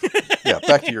End. Yeah,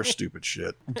 back to your stupid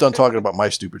shit. I'm done talking about my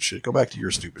stupid shit. Go back to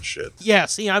your stupid shit. Yeah,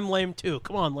 see, I'm lame too.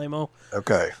 Come on, lame-o.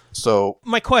 Okay, so...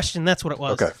 My question, that's what it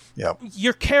was. Okay, yeah.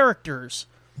 Your characters,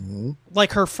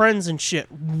 like her friends and shit,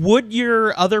 would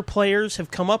your other players have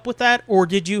come up with that? Or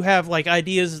did you have, like,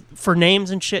 ideas for names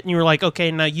and shit, and you were like, okay,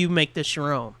 now you make this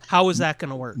your own? How is that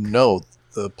going to work? No,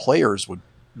 the players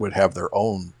would have their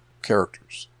own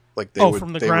characters. Like they would,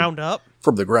 from the ground up?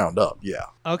 From the ground up, yeah.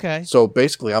 Okay. So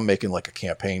basically, I'm making like a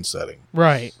campaign setting.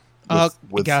 Right.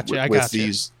 Gotcha.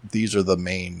 These are the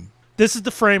main... This is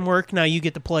the framework. Now you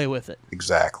get to play with it.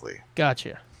 Exactly.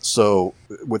 Gotcha. So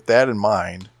with that in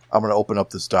mind, I'm going to open up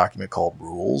this document called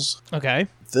Rules. Okay.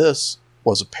 This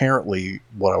was apparently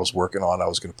what I was working on. I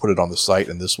was going to put it on the site,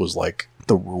 and this was like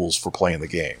the rules for playing the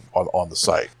game on the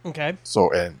site. Okay.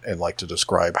 So and like to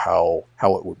describe how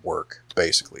it would work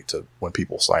basically to when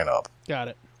people sign up. Got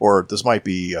it. Or this might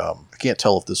be I can't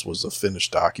tell if this was a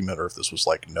finished document or if this was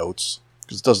like notes,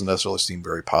 because it doesn't necessarily seem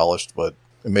very polished, but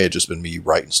it may have just been me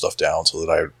writing stuff down so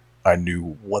that I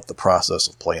knew what the process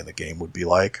of playing the game would be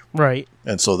like. Right.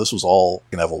 And so this was all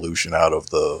an evolution out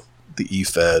of the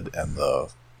E-Fed and the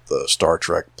Star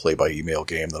Trek play-by-email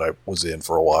game that I was in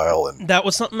for a while. And that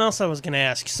was something else I was going to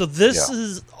ask. So this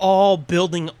is all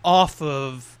building off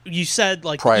of, you said,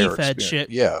 like, prior E-Fed shit.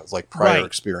 Yeah, like prior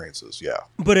experiences, yeah.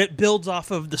 But it builds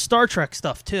off of the Star Trek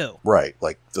stuff, too. Right,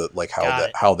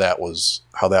 how that was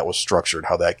structured,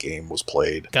 how that game was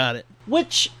played. Got it.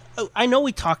 Which, I know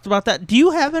we talked about that. Do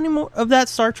you have any more of that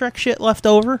Star Trek shit left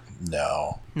over?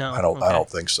 No. I Okay. don't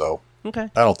think so.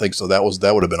 Okay. I don't think so. That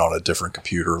would have been on a different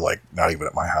computer, like not even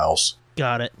at my house.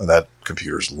 Got it. And that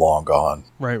computer's long gone.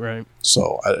 Right.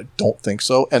 So I don't think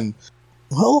so. And,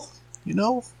 well,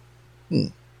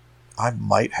 I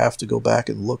might have to go back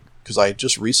and look, because I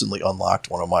just recently unlocked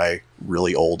one of my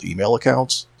really old email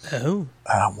accounts. Oh.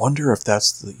 And I wonder if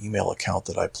that's the email account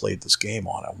that I played this game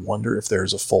on. I wonder if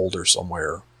there's a folder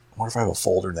somewhere. I wonder if I have a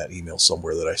folder in that email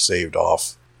somewhere that I saved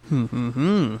off.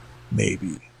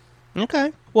 Maybe.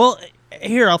 Okay. Well,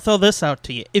 here, I'll throw this out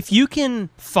to you. If you can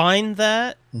find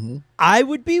that, I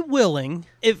would be willing,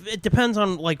 if it depends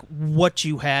on, like, what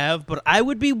you have, but I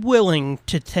would be willing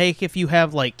to take, if you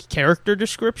have, like, character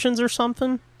descriptions or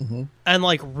something, and,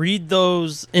 like, read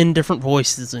those in different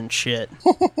voices and shit.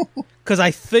 Because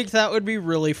I think that would be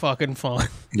really fucking fun.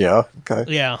 Yeah, okay.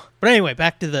 Yeah. But anyway,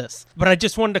 back to this. But I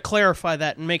just wanted to clarify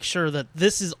that and make sure that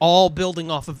this is all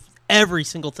building off of every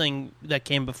single thing that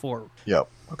came before. Yep.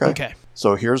 Okay.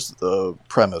 So here's the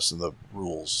premise and the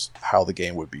rules, how the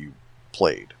game would be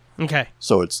played. Okay.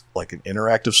 So it's like an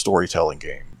interactive storytelling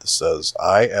game that says,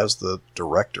 I, as the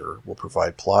director, will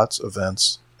provide plots,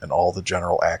 events, and all the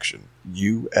general action.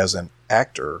 You, as an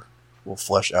actor, will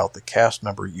flesh out the cast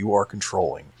member you are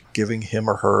controlling, giving him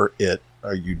or her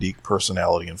a unique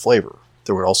personality and flavor.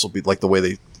 There would also be, like, the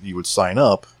way you would sign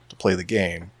up to play the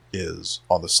game is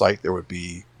on the site there would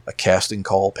be a casting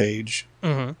call page.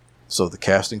 So the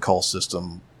casting call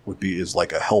system is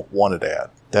like a help wanted ad.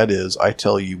 That is, I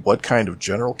tell you what kind of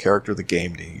general character the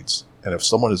game needs, and if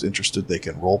someone is interested, they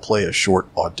can role-play a short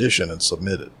audition and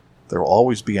submit it. There will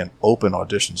always be an open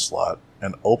audition slot.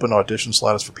 An open audition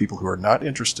slot is for people who are not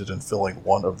interested in filling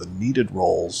one of the needed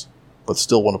roles, but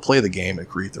still want to play the game and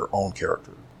create their own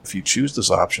character. If you choose this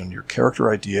option, your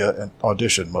character idea and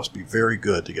audition must be very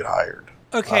good to get hired.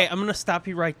 Okay, I'm going to stop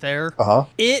you right there. Uh-huh.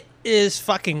 It is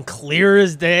fucking clear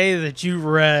as day that you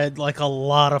read, like, a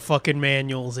lot of fucking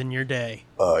manuals in your day.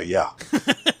 Yeah.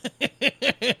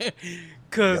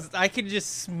 Because I could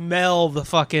just smell the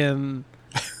fucking,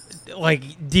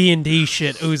 like, D&D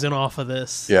shit oozing off of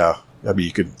this. Yeah. I mean,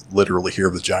 you could literally hear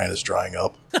vaginas drying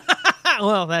up.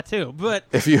 Well, that too. But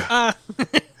if you...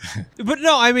 but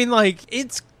no, I mean, like,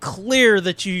 it's clear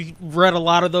that you read a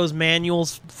lot of those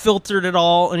manuals, filtered it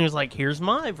all, and he was like, here's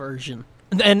my version.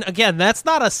 And again, that's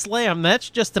not a slam, that's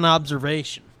just an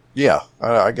observation. Yeah,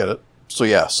 I get it. So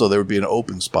yeah, so there would be an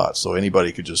open spot, so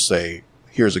anybody could just say,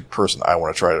 here's a person I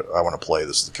want to play.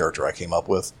 This is the character I came up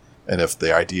with. And if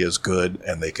the idea is good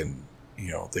and they can,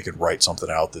 they could write something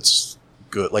out that's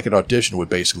good. Like an audition would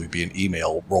basically be an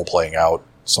email role-playing out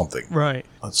something. Right.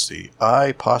 Let's see.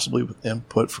 I, possibly with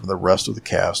input from the rest of the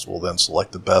cast, will then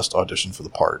select the best audition for the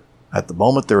part. At the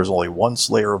moment, there is only one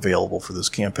Slayer available for this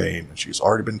campaign, and she's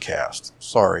already been cast.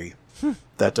 Sorry.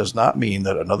 That does not mean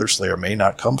that another Slayer may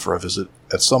not come for a visit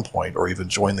at some point or even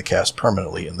join the cast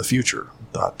permanently in the future. ...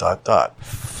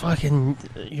 Fucking,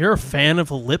 you're a fan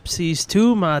of ellipses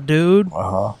too, my dude.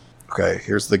 Uh-huh. Okay,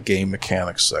 here's the game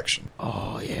mechanics section.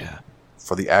 Oh, yeah.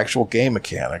 For the actual game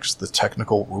mechanics, the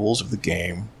technical rules of the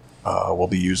game will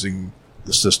be using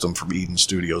the system from Eden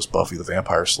Studios' Buffy the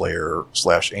Vampire Slayer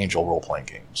 / Angel role-playing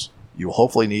games. You will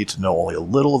hopefully need to know only a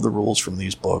little of the rules from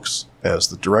these books, as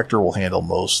the director will handle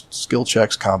most skill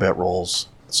checks, combat rolls,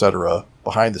 etc.,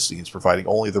 behind the scenes, providing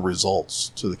only the results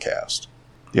to the cast.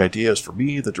 The idea is for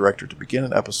me, the director, to begin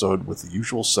an episode with the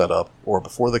usual setup, or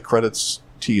before the credits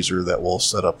teaser that will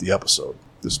set up the episode.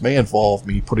 This may involve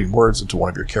me putting words into one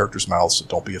of your characters' mouths, so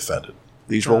don't be offended.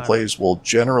 These roleplays will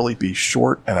generally be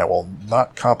short, and I will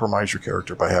not compromise your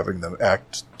character by having them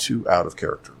act too out of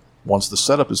character. Once the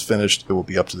setup is finished, it will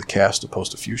be up to the cast to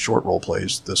post a few short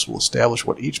roleplays. This will establish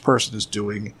what each person is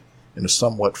doing in a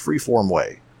somewhat free-form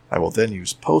way. I will then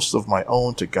use posts of my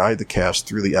own to guide the cast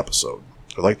through the episode.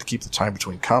 I like to keep the time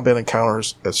between combat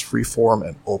encounters as free-form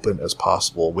and open as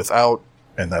possible without,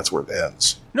 and that's where it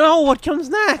ends. No, what comes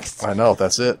next? I know,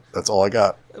 that's it. That's all I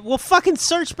got. Well, fucking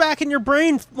search back in your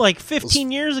brain like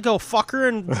 15 years ago, fucker,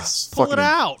 and pull it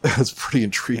out. It's pretty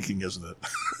intriguing, isn't it?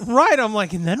 Right, I'm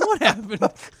like, and then what happened?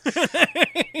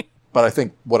 But I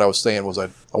think what I was saying was I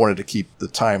wanted to keep the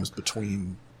times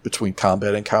between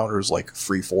combat encounters like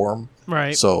free form.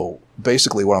 Right. So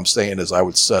basically what I'm saying is I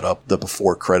would set up the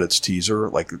before credits teaser,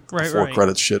 like before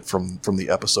credits shit from the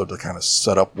episode to kind of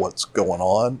set up what's going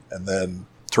on, and then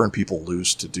turn people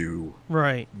loose to do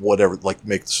whatever, like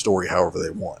make the story however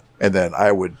they want. And then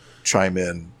I would chime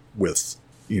in with,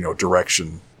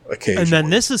 direction occasionally. And then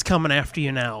this is coming after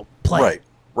you now. Play.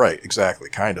 Right, exactly,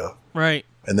 kind of. Right.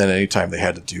 And then anytime they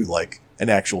had to do like an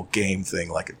actual game thing,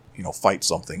 like, fight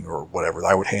something or whatever,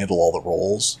 I would handle all the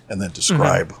roles and then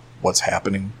describe what's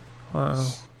happening. Wow.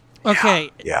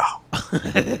 Okay. Yeah.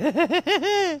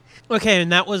 Okay,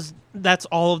 and that's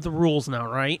all of the rules now,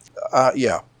 right?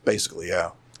 Yeah, basically,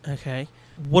 yeah. Okay.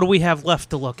 What do we have left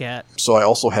to look at? So I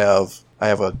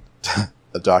have a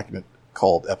a document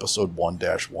called Episode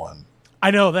 1-1. I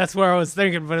know, that's where I was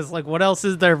thinking, but it's like, what else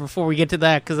is there before we get to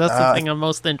that? Because that's the thing I'm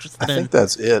most interested in. I think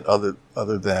that's it, other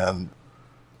than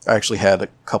I actually had a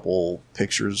couple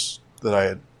pictures that I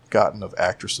had gotten of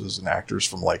actresses and actors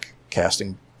from, like,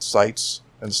 casting sites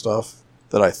and stuff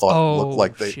that I thought looked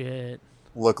like they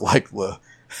looked like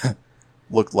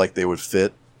they would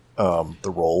fit the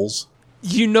roles.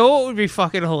 You know what would be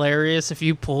fucking hilarious if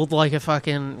you pulled like a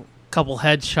fucking couple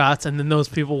headshots and then those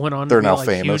people went on to be like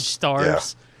famous. Huge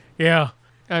stars. Yeah.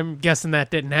 I'm guessing that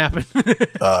didn't happen.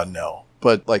 No.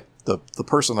 But like the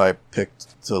person I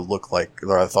picked to look like,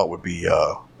 or I thought would be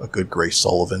a good Grace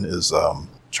Sullivan is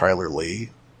Chyler Lee.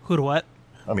 Who to what?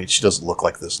 I mean, she doesn't look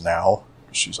like this now.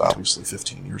 She's obviously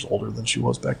 15 years older than she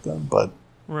was back then, but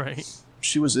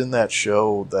she was in that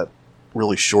show, that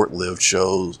really short-lived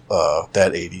show,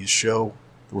 that 80s show.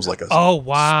 It was like a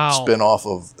spin-off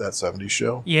of that 70s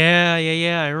show. Yeah,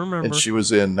 I remember. And she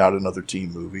was in Not Another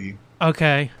Teen Movie.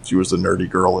 Okay. She was the nerdy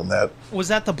girl in that. Was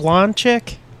that the blonde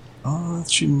chick?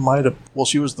 She might have. Well,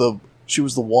 she was the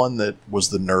one that was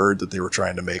the nerd that they were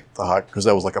trying to make the hot, because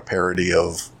that was like a parody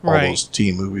of all those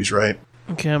teen movies, right?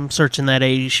 Okay, I'm searching that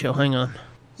 80s show. Hang on.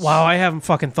 Wow, I haven't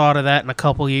fucking thought of that in a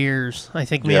couple years. I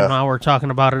think me and Ma were talking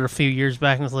about it a few years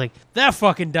back, and it's like, that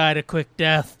fucking died a quick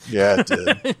death. Yeah, it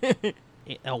did.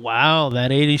 Wow,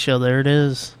 that 80s show, there it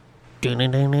is. A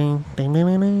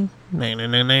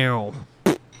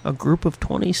group of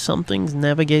 20-somethings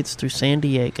navigates through San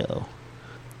Diego.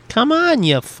 Come on,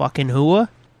 you fucking hooah.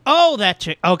 Oh, that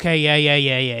chick. Okay, yeah.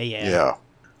 Yeah.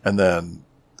 And then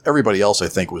everybody else, I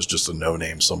think, was just a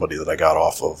no-name, somebody that I got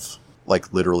off of,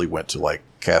 like, literally went to, like,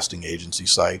 casting agency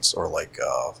sites, or, like,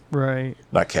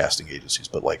 not casting agencies,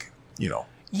 but, like,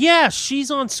 Yeah,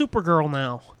 she's on Supergirl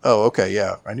now. Oh, okay,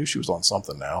 yeah. I knew she was on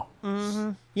something now.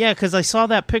 Mm-hmm. Yeah, because I saw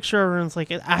that picture of her, and it's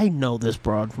like, I know this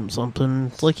broad from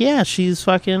something. It's like, yeah, she's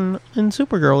fucking in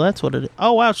Supergirl. That's what it is.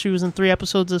 Oh, wow, she was in 3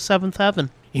 episodes of Seventh Heaven.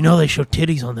 You know they show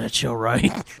titties on that show,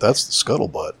 right? That's the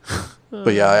scuttlebutt.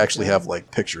 But yeah, I actually have,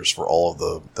 like, pictures for all of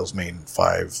those main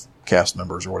 5 cast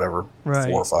members or whatever.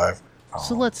 Right. 4 or 5.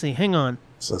 So let's see. Hang on.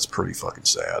 So that's pretty fucking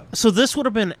sad. So this would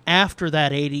have been after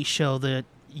that 80s show that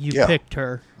you picked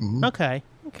her. Mm-hmm. Okay.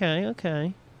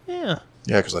 Okay. Yeah.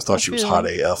 Yeah, because I thought she was hot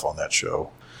AF on that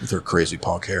show with her crazy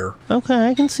punk hair. Okay,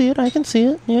 I can see it.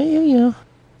 Yeah.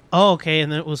 Oh, okay,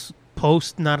 and it was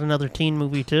post Not Another Teen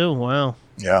Movie, too. Wow.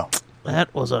 Yeah.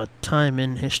 That was a time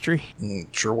in history.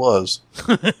 Sure was.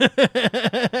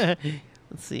 Let's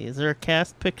see, is there a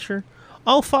cast picture?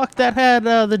 Oh, fuck, that had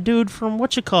the dude from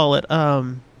whatchamacallit.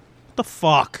 The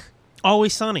fuck?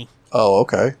 Always Sunny. Oh,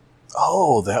 okay.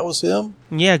 Oh, that was him?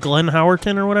 Yeah, Glenn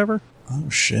Howerton or whatever. Oh,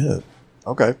 shit.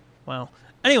 Okay. Wow.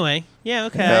 Anyway, yeah,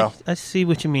 okay. Yeah. I see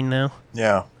what you mean now.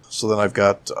 Yeah. So then I've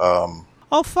got,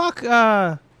 Oh, fuck,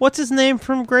 what's his name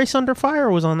from Grace Under Fire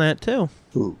was on that, too.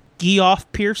 Who?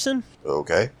 Geoff Pearson.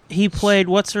 Okay. He played,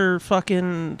 what's her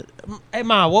fucking... Hey,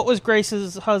 Ma, what was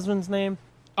Grace's husband's name?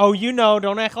 Oh, you know,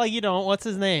 don't act like you don't. What's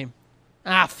his name?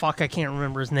 Ah, fuck, I can't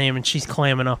remember his name, and she's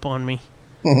clamming up on me.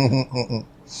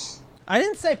 I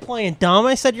didn't say playing dumb,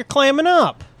 I said you're clamming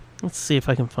up. Let's see if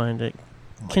I can find it.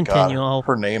 Continue. God.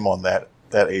 Her name on that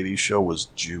 80s show was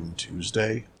June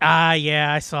Tuesday. Ah,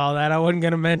 yeah, I saw that. I wasn't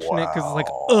going to mention it because it's like,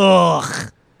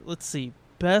 ugh. Let's see.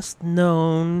 Best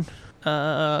known...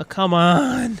 come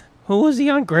on. Who was he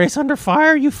on Grace Under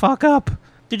Fire? You fuck up.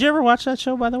 Did you ever watch that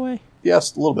show, by the way?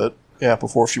 Yes, a little bit. Yeah,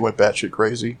 before she went batshit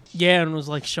crazy. Yeah, and was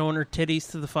like showing her titties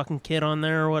to the fucking kid on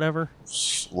there or whatever.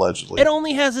 Allegedly. It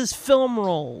only has his film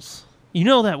roles. You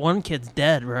know that one kid's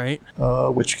dead, right?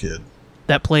 Which kid?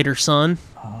 That played her son.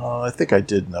 I think I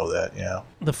did know that, yeah.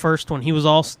 The first one. He was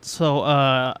also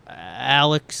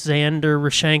Alexander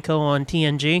Rishenko on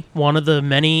TNG. One of the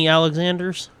many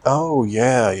Alexanders. Oh,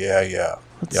 yeah.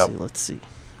 Let's see.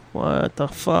 What the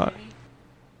fuck?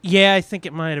 Yeah, I think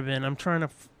it might have been. I'm trying to...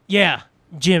 Yeah,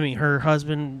 Jimmy, her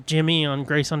husband, Jimmy on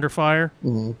Grace Under Fire.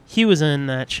 Mm-hmm. He was in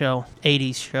that show,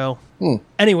 80s show.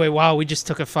 Anyway, wow, we just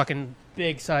took a fucking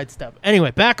big sidestep.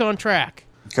 Anyway, back on track.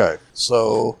 Okay,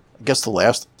 so I guess the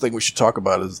last thing we should talk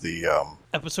about is the...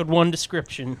 Episode 1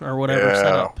 description or whatever set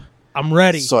up. I'm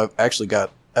ready. So I've actually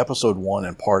got episode 1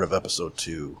 and part of episode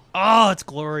 2. Oh, it's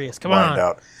glorious. Come on.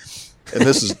 Out. And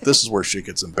this is where shit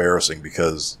gets embarrassing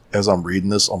because as I'm reading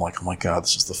this, I'm like, oh my God,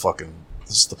 this is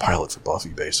the pilot for Buffy,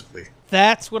 basically.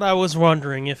 That's what I was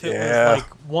wondering, if it was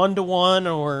like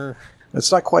 1-to-1 or...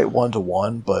 It's not quite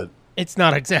 1-to-1, but... It's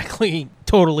not exactly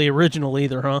totally original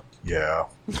either, huh? Yeah.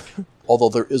 Although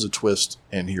there is a twist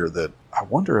in here that I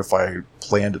wonder if I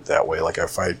planned it that way. Like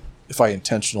if I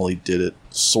intentionally did it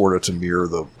sort of to mirror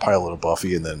the pilot of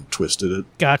Buffy and then twisted it.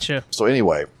 Gotcha. So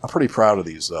anyway, I'm pretty proud of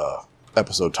these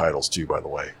episode titles too, by the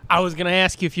way. I was going to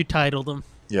ask you if you titled them.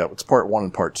 Yeah, it's part 1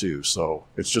 and part 2, so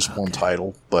it's just one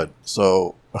title. But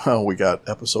so we got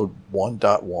episode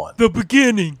 1.1. The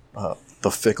beginning. The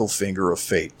Fickle Finger of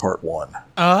Fate, part 1.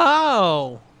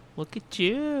 Oh, look at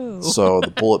you. So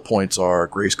the bullet points are: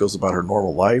 Grace goes about her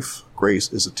normal life.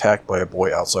 Grace is attacked by a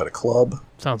boy outside a club.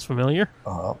 Sounds familiar.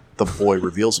 The boy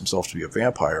reveals himself to be a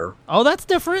vampire. Oh, that's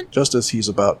different. Just as he's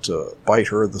about to bite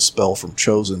her, the spell from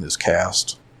Chosen is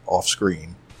cast off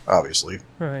screen, obviously.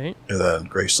 Right. And then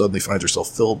Grace suddenly finds herself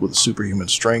filled with superhuman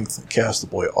strength and casts the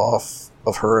boy off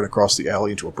of her and across the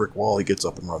alley into a brick wall. He gets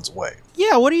up and runs away.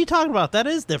 Yeah, what are you talking about? That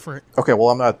is different. Okay, well,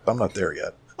 I'm not there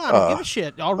yet. I don't give a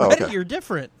shit. Already you're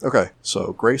different. Okay,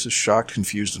 so Grace is shocked,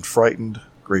 confused, and frightened.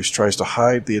 Grace tries to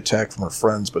hide the attack from her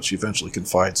friends, but she eventually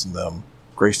confides in them.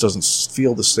 Grace doesn't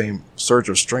feel the same surge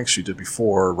of strength she did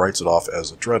before, writes it off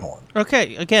as adrenaline.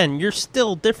 Okay, again, you're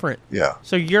still different. Yeah.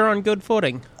 So you're on good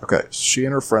footing. Okay, she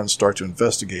and her friends start to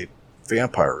investigate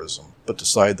vampirism, but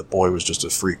decide the boy was just a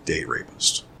freak date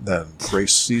rapist. Then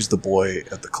Grace sees the boy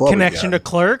at the club Connection again. to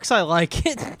Clerks, I like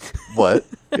it. What?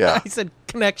 Yeah. I said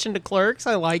connection to Clerks,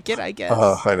 I like it, I guess.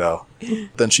 I know.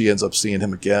 Then she ends up seeing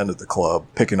him again at the club,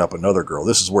 picking up another girl.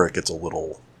 This is where it gets a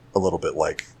little bit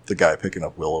like the guy picking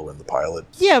up Willow in the pilot.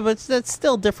 Yeah, but that's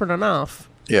still different enough.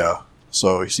 Yeah.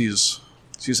 So he sees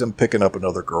him picking up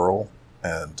another girl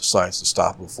and decides to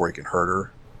stop him before he can hurt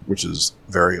her, which is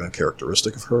very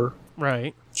uncharacteristic of her.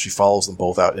 Right. She follows them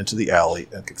both out into the alley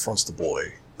and confronts the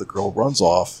boy. The girl runs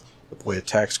off. The boy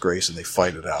attacks Grace and they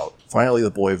fight it out. Finally,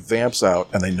 the boy vamps out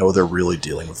and they know they're really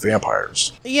dealing with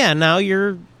vampires. Yeah, now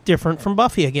you're different from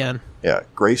Buffy again. Yeah,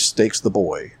 Grace stakes the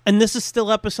boy. And this is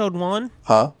still episode 1?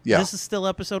 Huh? Yeah. This is still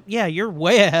episode... Yeah, you're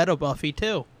way ahead of Buffy,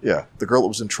 too. Yeah, the girl that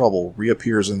was in trouble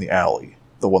reappears in the alley.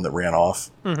 The one that ran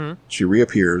off. Mm-hmm. She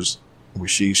reappears.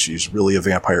 She's really a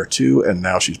vampire, too, and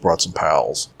now she's brought some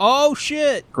pals. Oh,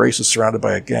 shit! Grace is surrounded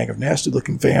by a gang of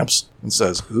nasty-looking vamps and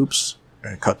says, oops,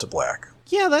 and cut to black.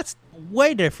 Yeah, that's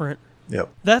way different. Yep.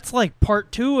 That's like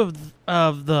part 2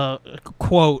 of the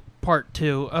quote part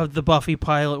 2 of the Buffy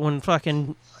pilot when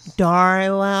fucking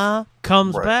Darla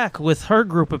comes back with her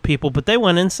group of people, but they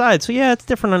went inside. So yeah, it's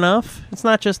different enough. It's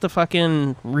not just a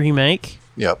fucking remake.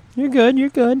 Yep. You're good.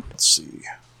 Let's see.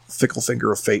 Fickle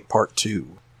Finger of Fate Part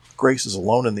 2. Grace is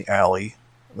alone in the alley.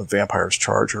 The vampires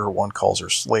charge her. One calls her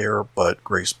Slayer, but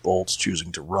Grace bolts,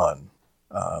 choosing to run.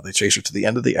 They chase her to the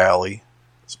end of the alley.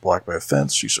 It's blocked by a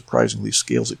fence. She surprisingly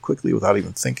scales it quickly without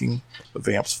even thinking. The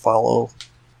vamps follow.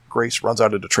 Grace runs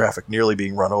out into traffic, nearly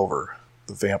being run over.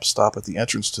 The vamps stop at the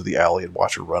entrance to the alley and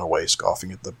watch her run away,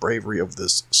 scoffing at the bravery of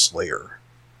this Slayer.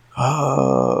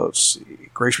 Let's see.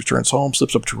 Grace returns home,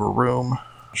 slips up to her room.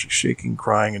 She's shaking,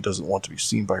 crying, and doesn't want to be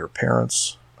seen by her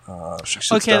parents. She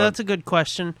sits down. That's a good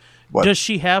question. What? Does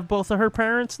she have both of her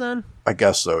parents then? I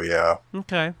guess so, yeah.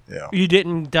 Okay. Yeah. You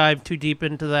didn't dive too deep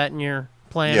into that in your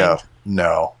planning? Yeah.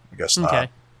 No, I guess not. Okay.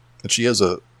 And she is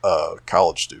a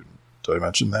college student. Did I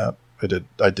mention that? I did,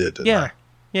 didn't I?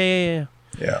 Yeah.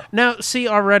 Yeah. Now, see,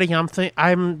 already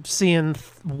I'm seeing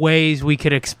ways we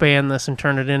could expand this and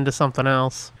turn it into something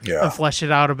else. Yeah. And flesh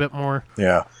it out a bit more.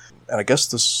 Yeah. And I guess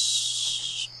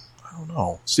this... I don't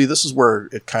know. See, this is where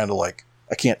it kind of like...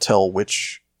 I can't tell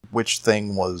which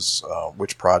thing was...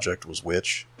 which project was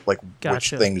which. Like, Gotcha. which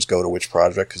things go to which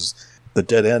project. Because the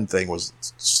Dead End thing was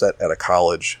set at a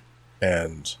college,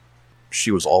 and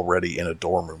she was already in a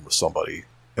dorm room with somebody.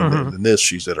 And then in this,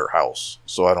 she's at her house.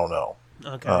 So I don't know.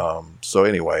 Okay. So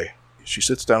anyway, she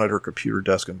sits down at her computer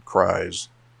desk and cries.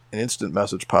 An instant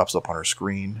message pops up on her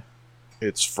screen.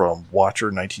 It's from Watcher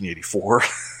 1984.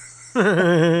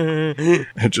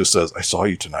 It just says, "I saw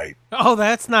you tonight." Oh,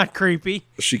 that's not creepy.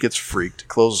 She gets freaked,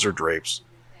 closes her drapes,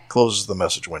 closes the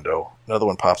message window. Another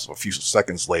one pops up a few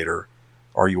seconds later.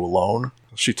 "Are you alone?"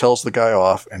 She tells the guy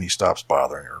off, and he stops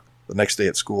bothering her. The next day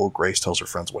at school, Grace tells her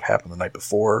friends what happened the night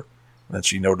before, and then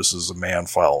she notices a man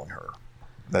following her.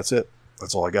 That's it.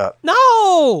 That's all I got.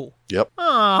 No! Yep.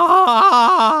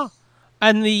 Ah!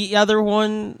 And the other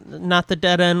one, not the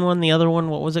Dead End one, the other one,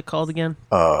 what was it called again?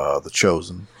 The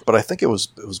Chosen. But I think it was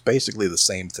basically the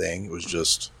same thing. It was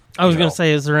just... I was going to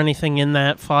say, is there anything in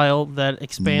that file that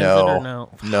expands it or no?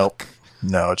 Nope.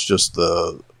 No, it's just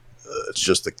the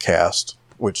cast,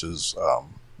 which is,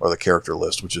 or the character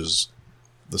list, which is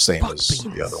the same as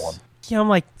the other one. Yeah, I'm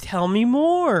like, tell me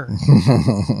more.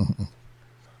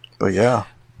 But yeah,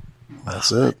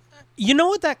 that's it. You know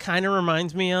what that kind of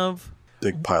reminds me of?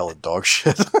 Big pile of dog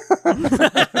shit.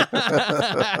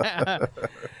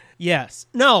 Yes.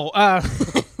 No,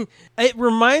 it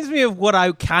reminds me of what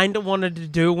I kind of wanted to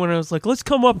do when I was like, let's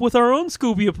come up with our own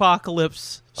Scooby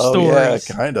Apocalypse stories. Oh, yeah,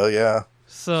 kind of, yeah.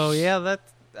 So, yeah,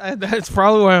 that's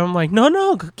probably why I'm like,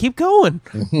 no, keep going.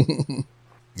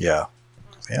 Yeah.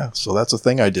 Yeah, so that's a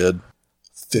thing I did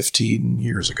 15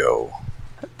 years ago.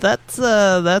 That's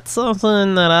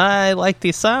something that I like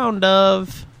the sound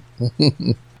of.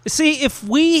 See, if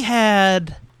we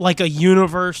had like a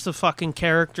universe of fucking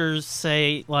characters,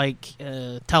 say like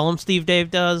Tell 'em Steve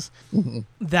Dave does,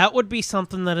 that would be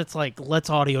something that it's like, let's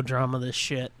audio drama this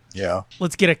shit. Yeah.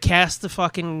 Let's get a cast of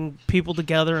fucking people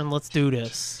together and let's do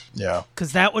this. Yeah.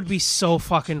 Because that would be so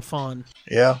fucking fun.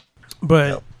 Yeah.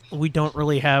 But we don't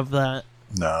really have that.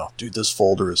 No. Dude, this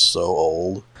folder is so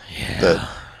old. Yeah.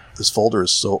 This folder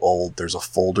is so old, there's a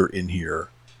folder in here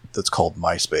that's called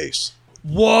MySpace.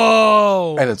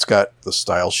 Whoa! And it's got the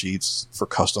style sheets for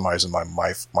customizing my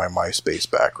MySpace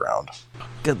background.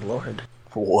 Good lord.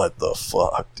 What the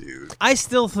fuck, dude? I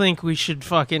still think we should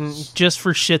fucking, just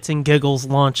for shits and giggles,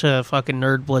 launch a fucking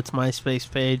Nerd Blitz MySpace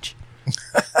page.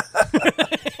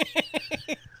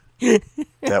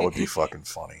 That would be fucking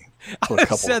funny. I've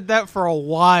said that for a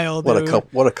while, dude.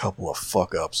 What a couple of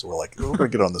fuck ups. We're like, we're gonna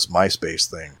get on this MySpace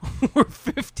thing. We're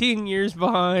 15 years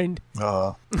behind.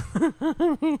 But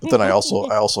then I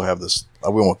also have this.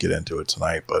 We won't get into it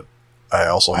tonight, but I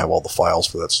also have all the files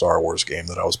for that Star Wars game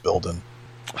that I was building.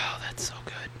 Oh, that's so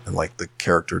good. And like the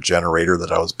character generator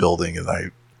that I was building, and I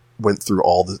went through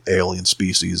all the alien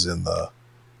species in the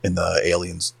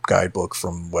Aliens guidebook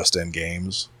from West End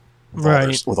Games.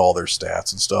 With all their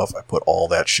stats and stuff. I put all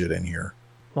that shit in here.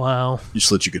 Wow.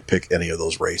 So that you could pick any of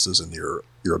those races, and your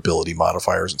ability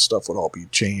modifiers and stuff would all be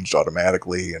changed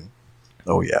automatically. And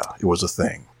oh yeah, it was a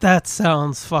thing. That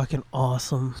sounds fucking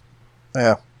awesome.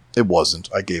 Yeah, it wasn't.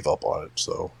 I gave up on it,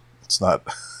 so it's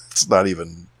not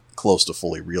even close to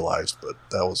fully realized. But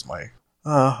that was my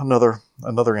another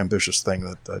ambitious thing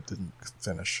that I didn't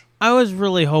finish. I was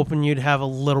really hoping you'd have a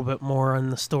little bit more on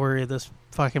the story of this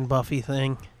fucking Buffy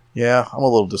thing. Yeah, I'm a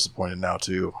little disappointed now,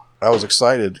 too. I was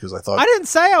excited because I thought... I didn't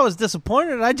say I was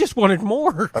disappointed. I just wanted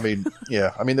more. I mean,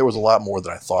 yeah. I mean, there was a lot more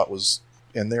than I thought was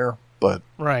in there. But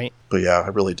right. But yeah, I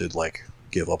really did like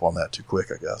give up on that too quick,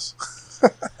 I guess.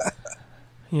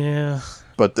 Yeah.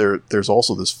 But there's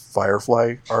also this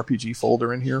Firefly RPG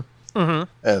folder in here. Mm-hmm.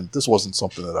 And this wasn't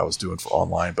something that I was doing for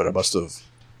online, but I must have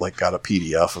like got a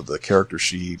PDF of the character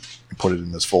sheet and put it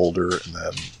in this folder, and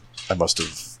then I must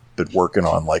have been working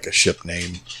on like a ship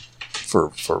name for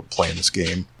playing this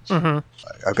game. Mm-hmm.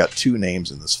 I've got 2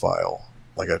 names in this file.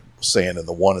 Like I was saying, and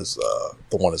the one is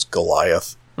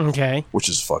Goliath. Okay. Which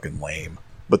is fucking lame.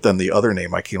 But then the other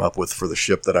name I came up with for the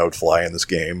ship that I would fly in this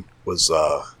game was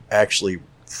actually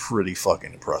pretty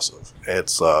fucking impressive.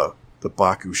 It's the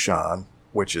Bakushan,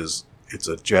 which it's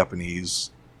a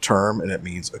Japanese term, and it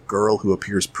means a girl who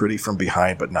appears pretty from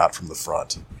behind but not from the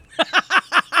front.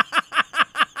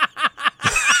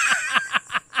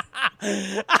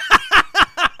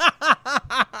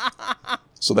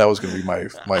 So that was going to be my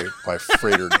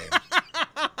freighter name.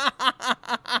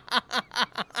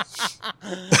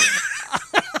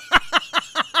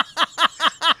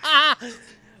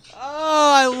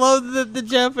 Oh, I love that the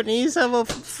Japanese have a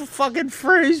fucking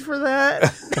phrase for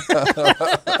that.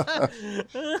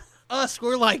 Us,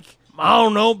 we're like, I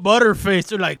don't know, Butterface.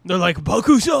 They're like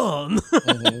Bakusan.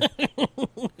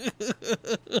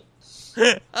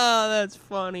 Oh, that's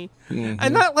funny. Mm-hmm.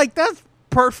 And that's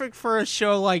perfect for a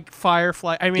show like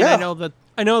Firefly. I mean, yeah.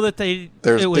 I know that they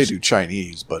do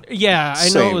Chinese, but yeah, I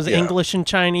know it was English and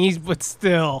Chinese, but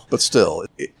still,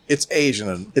 it's Asian,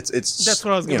 and it's that's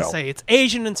what I was gonna say. It's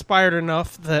Asian inspired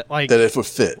enough that that it would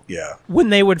fit. Yeah, when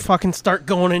they would fucking start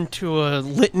going into a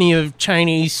litany of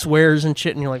Chinese swears and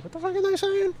shit, and you're like, what the fuck are they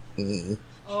saying? Mm-hmm.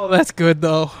 Oh, that's good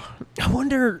though. I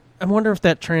wonder if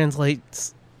that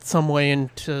translates some way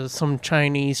into some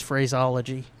Chinese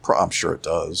phraseology. I'm sure it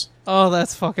does. Oh,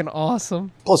 that's fucking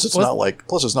awesome. Plus, it's not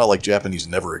like Japanese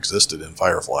never existed in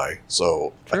Firefly,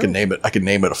 so true. I can name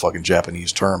it a fucking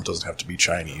Japanese term. It doesn't have to be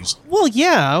Chinese. Well,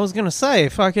 yeah, I was gonna say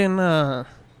fucking.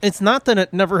 It's not that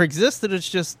it never existed. It's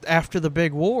just after the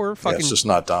big war, fucking. It's just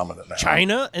not dominant now.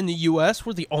 China and the U.S.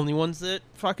 were the only ones that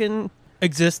fucking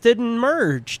existed and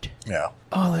merged. Yeah.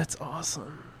 Oh, that's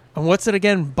awesome. And what's it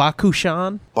again?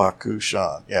 Bakushan?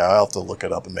 Bakushan. Yeah, I'll have to look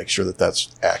it up and make sure that that's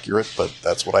accurate, but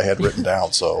that's what I had written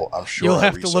down, so I'm sure you'll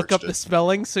have to look up the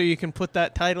spelling so you can put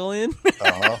that title in.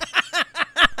 Bakku.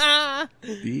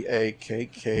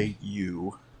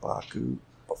 Baku.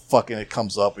 Fucking it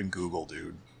comes up in Google,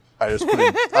 dude. I put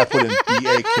in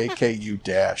Bakku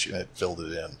dash and it filled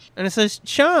it in. And it says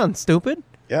Sean, stupid.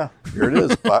 Yeah, here it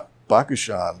is.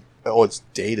 Bakushan. Oh, it's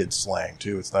dated slang,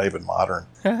 too. It's not even modern.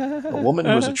 A woman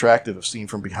who is attractive if seen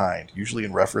from behind, usually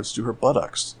in reference to her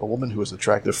buttocks. A woman who is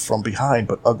attractive from behind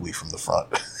but ugly from the front.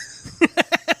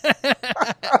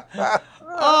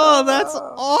 Oh, that's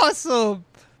awesome.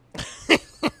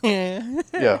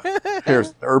 Yeah.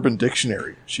 Here's Urban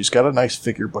Dictionary. She's got a nice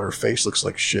figure, but her face looks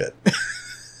like shit.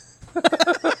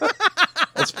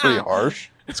 That's pretty harsh.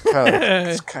 It's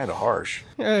kind of harsh.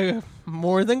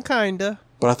 More than kinda.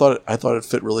 But I thought it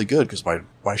fit really good because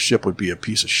my ship would be a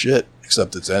piece of shit,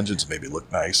 except its engines maybe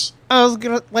look nice. I was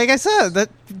gonna, like I said, that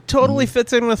totally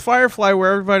fits in with Firefly,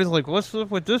 where everybody's like, "What's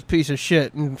up with this piece of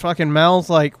shit?" And fucking Mal's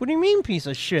like, "What do you mean, piece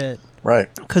of shit?"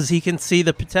 Right? Because he can see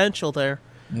the potential there.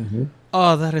 Mm-hmm.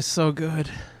 Oh, that is so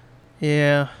good.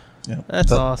 Yeah,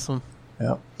 that's awesome.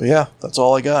 Yeah, but yeah, that's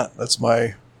all I got. That's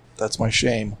my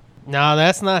shame. No,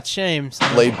 that's not shame.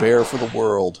 Son. Laid bare for the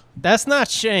world. That's not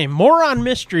shame. Moron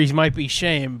Mysteries might be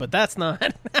shame, but that's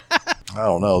not. I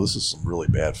don't know. This is some really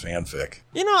bad fanfic.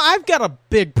 You know, I've got a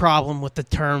big problem with the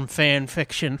term fan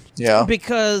fiction. Yeah?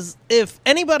 Because if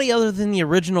anybody other than the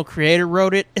original creator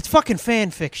wrote it, it's fucking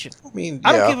fan fiction. I mean,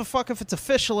 I don't give a fuck if it's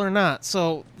official or not.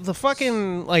 So the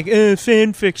fucking,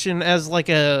 fan fiction as like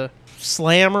a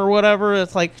slam or whatever,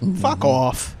 it's like, fuck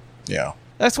off. Yeah.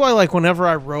 That's why, whenever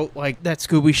I wrote, that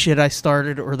Scooby shit I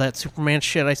started or that Superman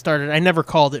shit I started, I never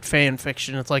called it fan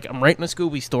fiction. It's like, I'm writing a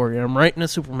Scooby story, I'm writing a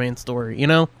Superman story, you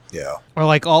know? Yeah. Or,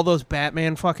 all those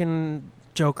Batman fucking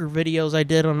Joker videos I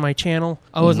did on my channel.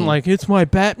 I wasn't like, it's my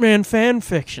Batman fan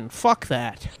fiction. Fuck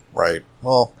that. Right.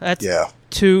 Well, that's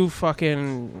too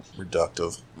fucking...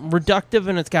 Reductive,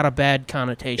 and it's got a bad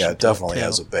connotation. Yeah, it definitely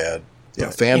has a bad... Yeah,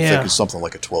 fanfic is something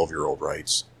like a 12-year-old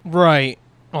writes. Right.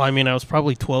 Well, I mean, I was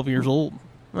probably 12 years old.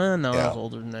 No, I was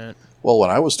older than that. Well, when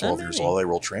I was 12 years old, I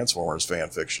wrote Transformers fan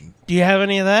fiction. Do you have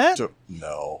any of that?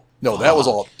 No, that was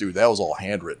all, dude. That was all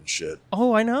handwritten shit.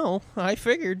 Oh, I know. I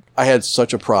figured. I had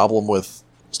such a problem with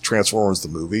Transformers the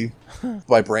movie.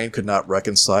 My brain could not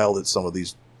reconcile that some of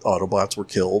these Autobots were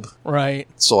killed. Right.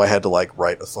 So I had to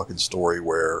write a fucking story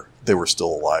where they were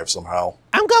still alive somehow.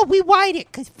 I'm gonna rewrite it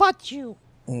because fuck you.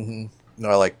 Mm-hmm.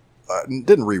 No, I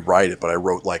didn't rewrite it, but I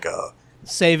wrote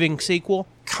saving sequel.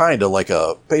 Kind of like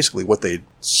basically what they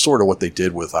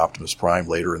did with Optimus Prime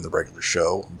later in the regular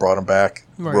show. Brought him back,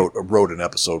 Right. wrote an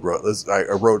episode. I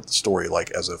wrote the story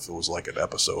like as if it was like an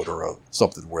episode or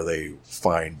something where they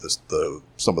find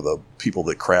some of the people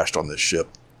that crashed on this ship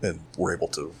and were able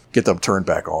to get them turned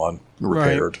back on and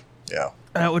repaired. Right. Yeah,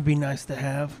 That would be nice to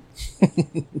have.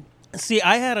 See,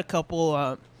 I had a couple.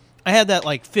 I had that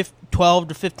like 12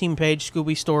 to 15 page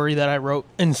Scooby story that I wrote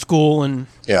in school, and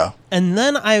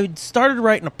then I started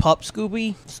writing a Pup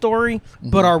Scooby story.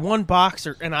 But our one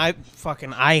boxer, and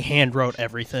I hand wrote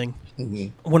everything.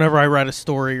 Whenever I write a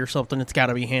story or something, it's got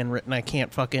to be handwritten. I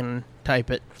can't fucking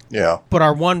type it. Yeah. But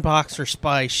our one boxer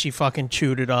Spice, she fucking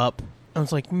chewed it up. I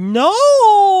was like,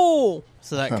 no!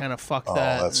 So that kind of fucked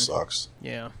that. Oh, that sucks.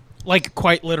 Yeah. Like,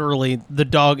 quite literally, the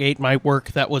dog ate my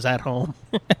work that was at home.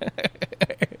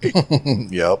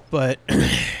 Yep. But,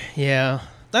 yeah.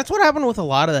 That's what happened with a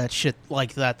lot of that shit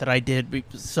like that I did.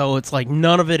 So it's like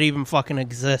none of it even fucking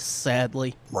exists,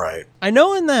 sadly. Right. I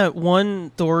know in that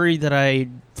one story that I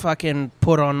fucking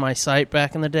put on my site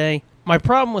back in the day, my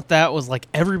problem with that was like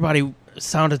everybody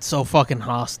sounded so fucking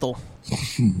hostile.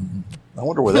 I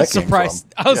wonder where that came from.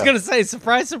 I was going to say,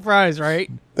 surprise, right?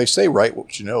 They say right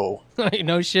what you know.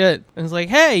 No shit. And it's like,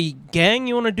 hey, gang,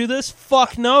 you want to do this?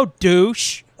 Fuck no,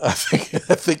 douche. I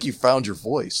think you found your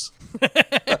voice.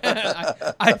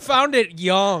 I found it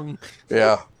young.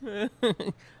 Yeah.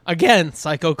 Again,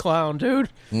 psycho clown, dude.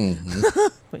 Mm-hmm.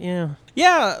 But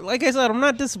yeah, like I said,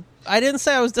 I didn't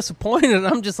say I was disappointed.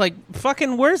 I'm just like,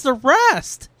 fucking, where's the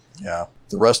rest? Yeah,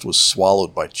 the rest was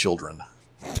swallowed by children.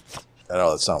 I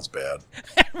know that sounds bad.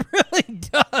 It really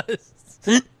does.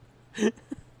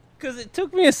 Because it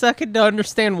took me a second to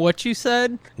understand what you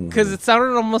said. Because it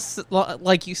sounded almost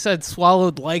like you said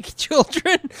swallowed like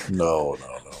children. No.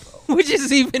 Which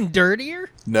is even dirtier.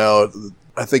 No,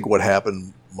 I think what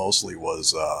happened mostly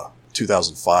was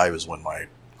 2005 is when my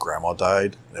grandma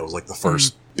died. It was like the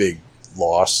first big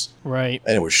loss. Right.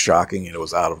 And it was shocking, and it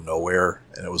was out of nowhere.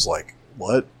 And it was like,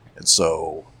 what? And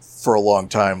so for a long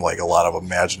time, like a lot of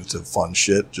imaginative fun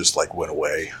shit just like went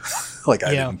away. Like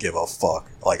I didn't give a fuck.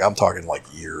 Like I'm talking like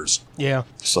years. Yeah.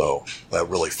 So that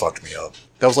really fucked me up.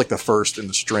 That was like the first in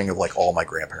the string of like all my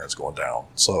grandparents going down.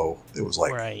 So it was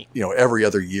like, every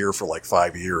other year for like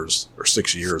 5 years or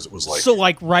 6 years, it was like. So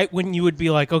like right when you would be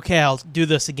like, okay, I'll do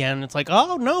this again. It's like,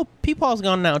 oh no, Peepaw's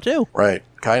gone now too. Right.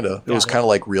 Kind of. It was kind of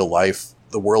like real life.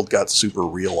 The world got super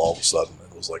real all of a sudden.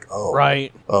 It was like, oh.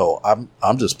 Right. Oh,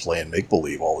 I'm just playing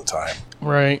make-believe all the time.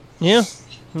 Right. Yeah.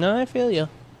 No, I feel you.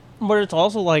 But it's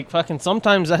also like fucking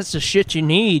sometimes that's the shit you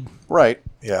need. Right.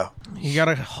 Yeah. You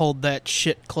gotta hold that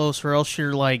shit close or else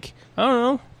you're like, I don't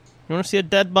know. You want to see a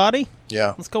dead body?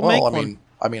 Yeah. Let's go make one.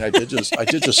 I mean, I did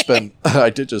just spend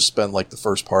like the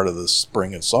first part of the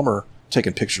spring and summer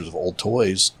taking pictures of old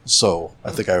toys. So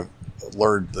I think I've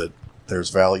learned that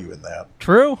there's value in that.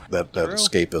 True. That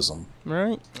escapism.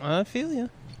 Right. I feel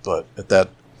you. But at that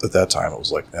time, it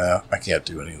was like, I can't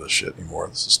do any of this shit anymore.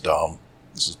 This is dumb.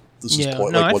 This is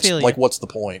point. No, what's the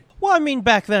point? Well, I mean,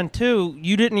 back then too,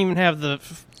 you didn't even have the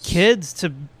kids to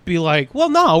be like, well,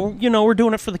 no, we're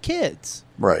doing it for the kids.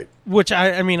 Right. Which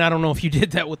I mean, I don't know if you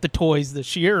did that with the toys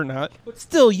this year or not, but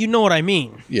still, you know what I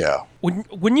mean. Yeah.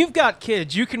 When you've got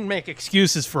kids, you can make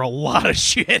excuses for a lot of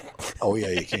shit. Oh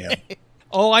yeah, you can.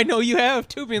 Oh, I know you have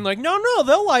too, being like, no,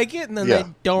 they'll like it, and then they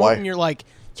don't, and you're like,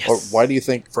 yes. Or why do you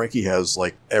think Frankie has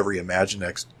like every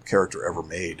Imaginext character ever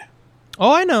made?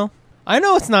 Oh, I know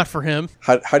it's not for him.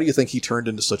 How do you think he turned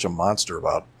into such a monster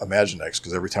about Imaginext?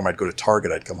 Because every time I'd go to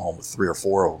Target, I'd come home with 3 or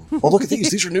 4 of them. Oh, look at these.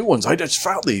 These are new ones. I just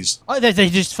found these. Oh, they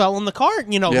just fell in the cart.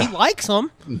 He likes them.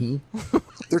 Mm-hmm.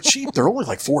 They're cheap. They're only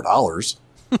like $4.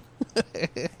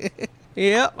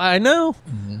 Yeah, I know.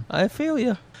 Mm-hmm. I feel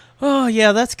you. Oh,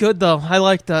 yeah, that's good, though. I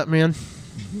like that, man.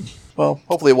 Well,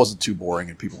 hopefully it wasn't too boring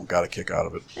and people got a kick out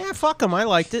of it. Yeah, fuck them. I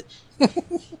liked it.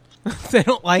 If they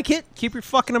don't like it, keep your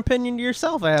fucking opinion to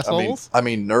yourself, assholes. I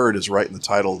mean, nerd is right in the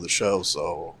title of the show,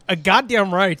 so... A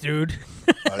goddamn right, dude.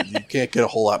 You can't get a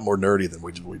whole lot more nerdy than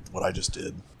what I just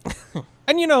did.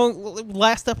 And,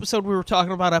 last episode we were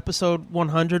talking about episode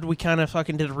 100. We kind of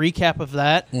fucking did a recap of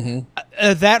that.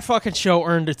 Mm-hmm. That fucking show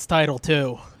earned its title,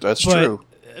 too. That's true.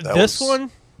 This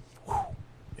one...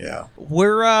 Yeah.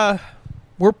 We're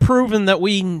proving that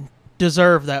we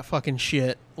deserve that fucking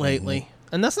shit lately.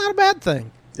 Mm-hmm. And that's not a bad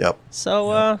thing. Yep.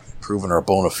 So, proving our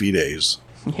bona fides.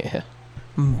 Yeah.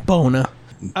 Bona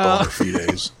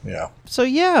fides. Yeah. So,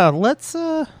 yeah, it's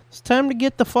time to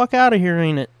get the fuck out of here,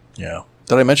 ain't it? Yeah.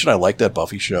 Did I mention I like that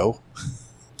Buffy show?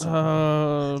 Did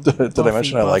I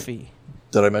mention Buffy?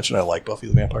 Did I mention I like Buffy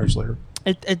the Vampire Slayer?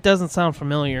 It doesn't sound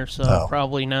familiar, so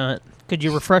probably not. Could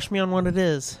you refresh me on what it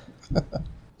is?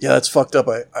 Yeah, that's fucked up.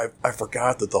 I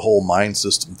forgot that the whole mind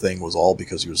system thing was all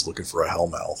because he was looking for a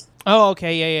hellmouth. Oh,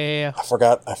 okay, yeah. I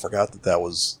forgot that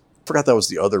was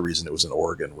the other reason it was in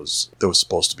Oregon, was there was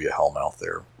supposed to be a hellmouth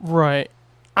there. Right.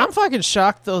 I'm fucking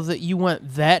shocked, though, that you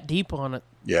went that deep on it.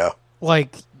 Yeah.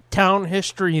 Like, town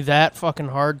history that fucking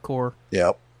hardcore.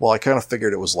 Yeah. Well, I kind of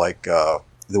figured it was like, that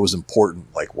was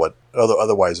important, like what,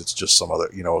 otherwise it's just some other,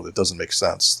 it doesn't make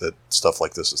sense that stuff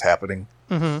like this is happening.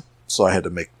 Mm-hmm. So I had to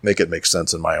make it make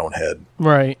sense in my own head.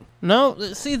 Right. No,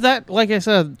 see, that, like I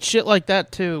said, shit like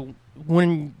that, too,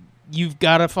 when you've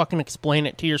got to fucking explain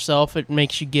it to yourself, it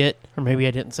makes you get, or maybe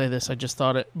I didn't say this, I just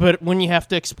thought it, but when you have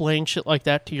to explain shit like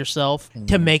that to yourself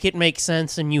to make it make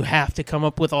sense, and you have to come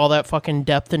up with all that fucking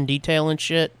depth and detail and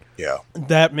shit, yeah,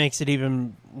 that makes it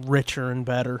even richer and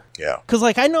better. Yeah. Because,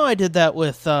 like, I know I did that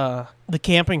with the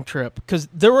camping trip, because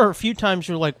there were a few times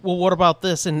you're like, well, what about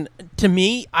this? And to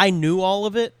me, I knew all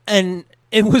of it, and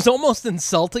it was almost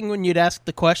insulting when you'd ask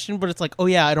the question, but it's like, oh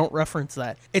yeah, I don't reference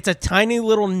that. It's a tiny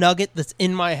little nugget that's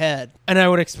in my head, and I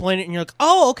would explain it, and you're like,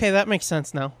 oh, okay, that makes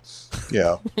sense now.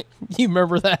 Yeah. You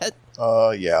remember that?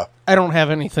 Yeah. I don't have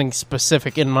anything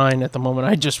specific in mind at the moment.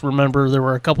 I just remember there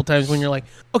were a couple times when you're like,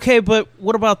 okay, but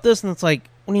what about this? And it's like,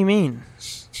 what do you mean?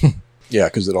 Yeah,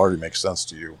 because it already makes sense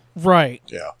to you. Right.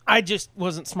 Yeah. I just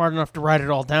wasn't smart enough to write it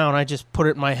all down. I just put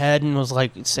it in my head and was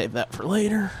like, save that for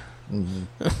later.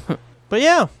 Mm-hmm. But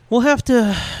yeah, we'll have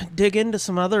to dig into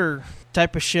some other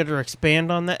type of shit or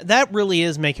expand on that. That really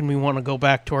is making me want to go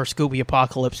back to our Scooby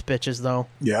Apocalypse bitches, though.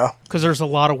 Yeah. Because there's a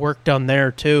lot of work done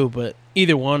there, too, but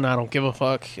either one, I don't give a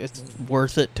fuck. It's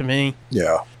worth it to me.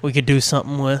 Yeah. We could do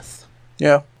something with.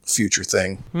 Yeah. Future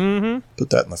thing. Mm-hmm. Put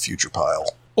that in the future pile.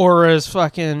 Or as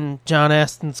fucking John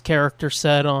Astin's character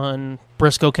said on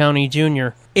Briscoe County Jr.,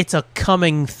 it's a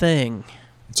coming thing.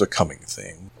 It's a coming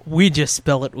thing. We just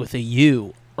spell it with a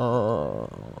U. I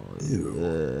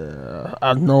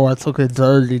know I took it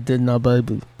dirty, didn't I,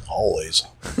 baby? Always.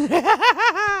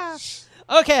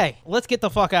 Okay, let's get the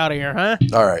fuck out of here, huh?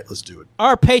 All right, let's do it.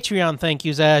 Our Patreon thank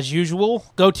yous, as usual.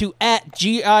 Go to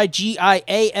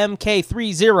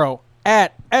 @GIGIAMK30,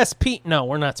 @SP... No,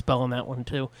 we're not spelling that one,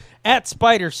 too.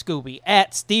 @Spider Scooby,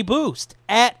 @SteBoost,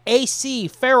 @AC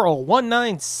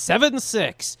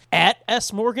Farrell1976,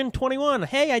 @SMorgan21.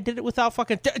 Hey, I did it without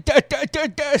fucking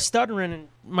stuttering and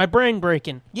my brain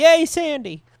breaking. Yay,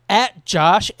 Sandy.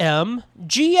 @JoshMGA,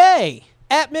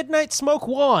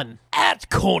 @MidnightSmoke1,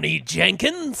 @Connie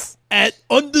Jenkins,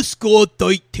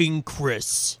 @_13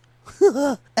 Chris,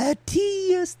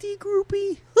 @TSD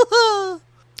Groupie.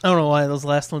 I don't know why those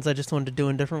last ones I just wanted to do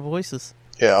in different voices.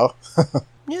 Yeah.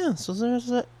 Yeah, so there's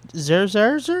that. There's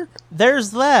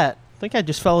that. I think I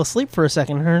just fell asleep for a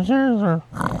second. Thank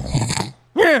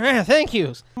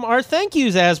yous. Our thank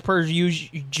yous, as per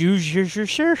usual.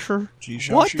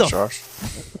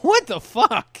 What the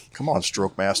fuck? Come on,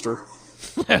 Stroke Master.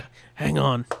 Hang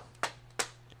on.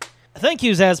 Thank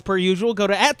yous, as per usual. Go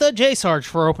to @TheJSarge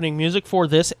for opening music for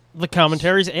this, the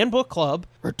commentaries, and book club.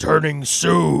 Returning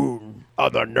soon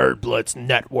on the Nerd Blitz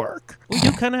network. We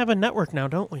do kind of have a network now,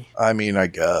 don't we? I mean, I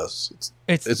guess.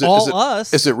 It's all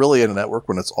us. Is it really a network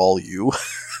when it's all you?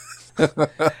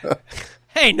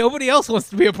 Hey, nobody else wants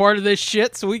to be a part of this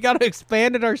shit, so we got to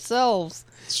expand it ourselves.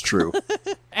 It's true.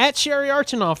 @Sherry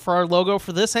Archinoff for our logo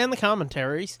for this and the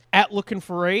commentaries.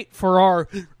 @Looking4 for our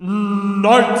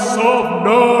Knights of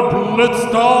Nerd Blitz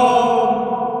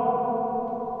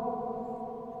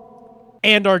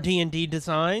and our D&D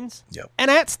designs. Yep. And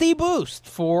 @SteBoost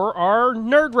for our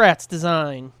Nerd Rats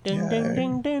design. Yay.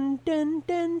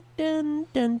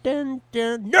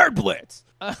 Nerd Blitz.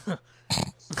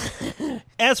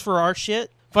 As for our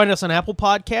shit, find us on Apple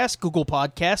Podcasts, Google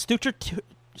Podcasts,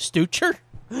 Stoocher?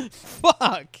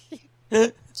 Fuck.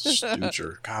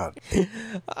 Stoocher. God.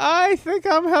 I think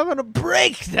I'm having a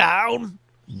breakdown.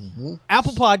 Mm-hmm.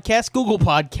 Apple Podcasts, Google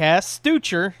Podcasts,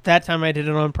 Stoocher. That time I did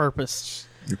it on purpose.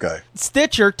 Okay.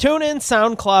 Stitcher, TuneIn,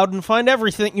 SoundCloud, and find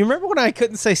everything. You remember when I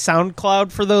couldn't say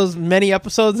SoundCloud for those many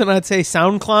episodes and I'd say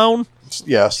SoundClown?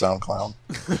 Yeah, SoundClown.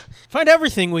 Find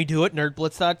everything we do at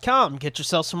nerdblitz.com. Get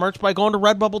yourself some merch by going to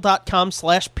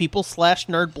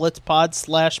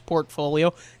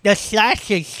redbubble.com/people/nerdblitzpod/portfolio. The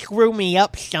slashes screw me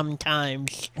up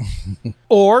sometimes.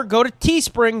 Or go to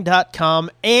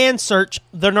teespring.com and search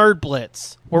The Nerd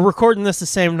Blitz. We're recording this the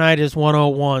same night as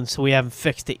 101, so we haven't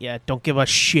fixed it yet. Don't give a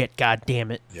shit,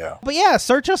 goddammit. Yeah. But yeah,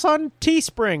 search us on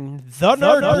Teespring, The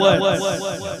Nerd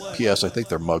Blitz. P.S. I think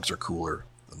their mugs are cooler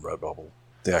than Redbubble.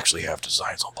 They actually have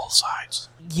designs on both sides.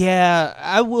 Yeah,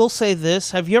 I will say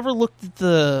this. Have you ever looked at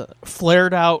the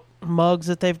flared out mugs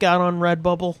that they've got on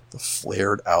Redbubble. The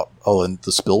flared out. Oh, and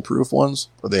the spill-proof ones?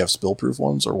 Or they have spill-proof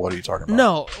ones? Or what are you talking about?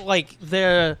 No, like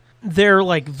they're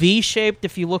like V-shaped.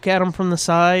 If you look at them from the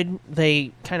side,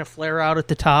 they kind of flare out at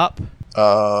the top.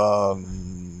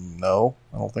 No,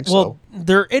 I don't think so. Well,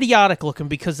 they're idiotic looking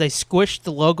because they squish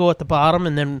the logo at the bottom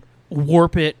and then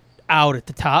warp it out at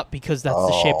the top because that's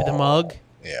the shape of the mug.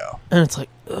 Yeah. And it's like,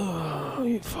 oh,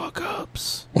 you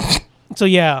fuck-ups. So,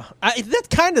 yeah, that's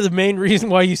kind of the main reason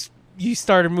why you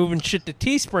started moving shit to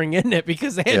Teespring, isn't it?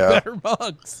 Because they had better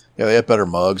mugs. Yeah, they have better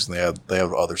mugs, and they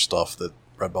have other stuff that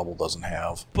Redbubble doesn't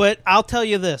have. But I'll tell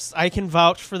you this. I can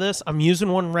vouch for this. I'm using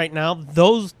one right now.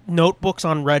 Those notebooks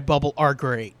on Redbubble are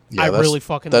great. Yeah, I really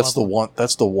fucking love them.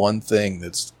 That's the one thing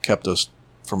that's kept us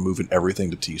from moving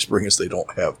everything to Teespring is they don't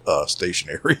have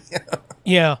stationery.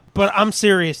 Yeah, but I'm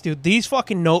serious, dude. These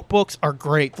fucking notebooks are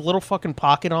great. The little fucking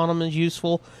pocket on them is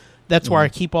useful. That's where I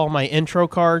keep all my intro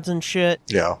cards and shit.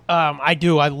 Yeah. I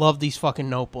do. I love these fucking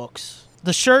notebooks.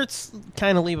 The shirts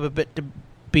kind of leave a bit to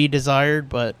be desired,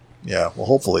 but... Yeah, well,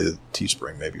 hopefully the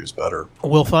Teespring maybe was better.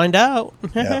 We'll find out.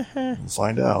 Yeah, we'll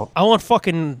find out. I want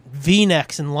fucking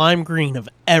V-necks and lime green of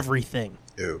everything.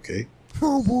 Okay.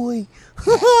 Oh, boy.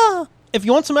 If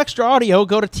you want some extra audio,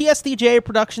 go to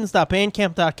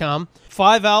tsdjproductions.bandcamp.com.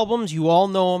 5 albums, you all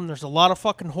know them. There's a lot of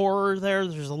fucking horror there.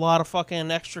 There's a lot of fucking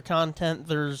extra content.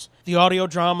 There's the audio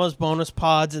dramas, bonus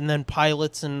pods, and then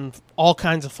pilots and all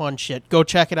kinds of fun shit. Go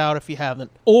check it out if you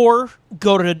haven't. Or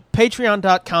go to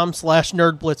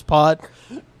patreon.com/nerdblitzpod.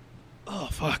 Oh,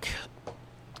 fuck.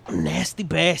 Nasty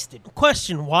bastard.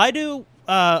 Question, why do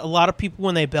a lot of people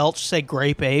when they belch say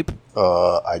grape ape?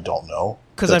 I don't know.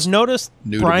 Because I've noticed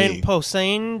Brian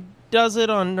Posehn does it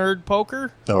on Nerd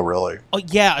Poker. Oh, really? Oh,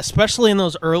 yeah, especially in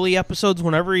those early episodes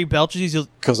whenever he belches.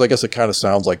 Because I guess it kind of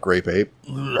sounds like grape ape.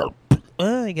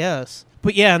 I guess.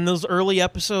 But yeah, in those early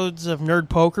episodes of Nerd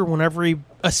Poker, whenever he,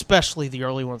 especially the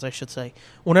early ones, I should say,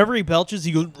 whenever he belches,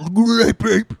 he goes, grape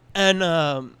ape. And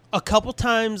a couple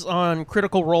times on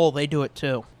Critical Role, they do it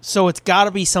too. So it's got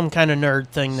to be some kind of nerd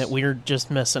thing that we're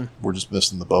just missing. We're just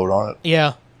missing the boat on it?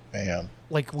 Yeah. Man.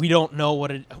 Like, we don't know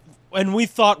what it... And we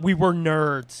thought we were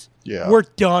nerds. Yeah. We're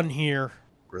done here.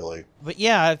 Really? But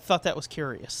yeah, I thought that was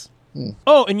curious.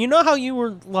 Oh, and you know how you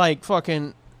were like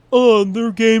fucking... Oh,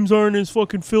 their games aren't as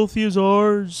fucking filthy as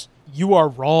ours? You are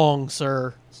wrong,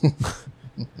 sir.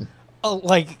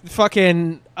 Like,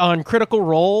 fucking on Critical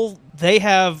Role, they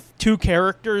have 2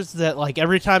 characters that, like,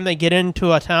 every time they get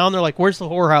into a town, they're like, where's the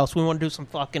whorehouse? We want to do some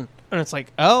fucking... And it's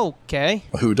like, oh, okay.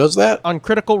 Who does that? On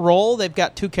Critical Role, they've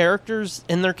got 2 characters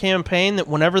in their campaign that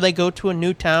whenever they go to a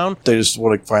new town... They just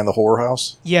want to find the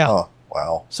whorehouse? Yeah. Oh,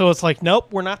 wow. So it's like,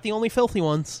 nope, we're not the only filthy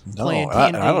ones playing D&D.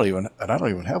 And I don't even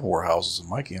have whorehouses in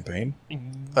my campaign.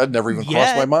 That never even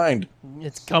crossed my mind.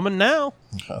 It's coming now.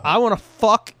 I want to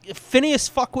fuck... Phineas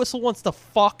Fuckwhistle wants to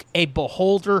fuck a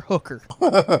beholder hooker.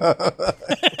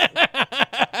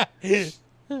 Is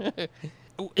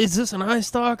this an eye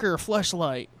stalk or a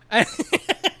fleshlight? But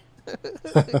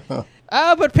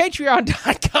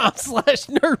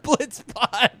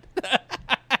patreon.com/nerdblitzpod.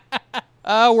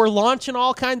 We're launching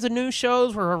all kinds of new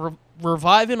shows. We're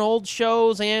reviving old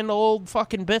shows and old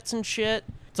fucking bits and shit.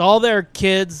 It's all there,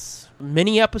 kids.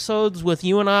 Mini episodes with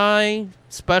you and I.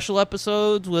 Special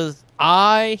episodes with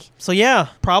I. So yeah,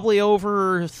 probably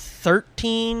over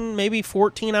 13, maybe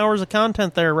 14 hours of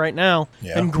content there right now.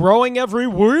 Yeah. And growing every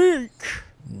week.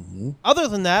 Mm-hmm. Other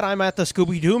than that, I'm at the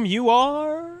Scooby Doom. You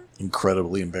are?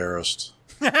 Incredibly embarrassed.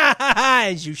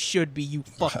 As you should be, you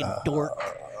fucking dork.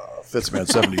 Fitzman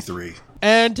 73.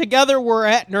 And together we're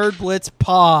at Nerd Blitz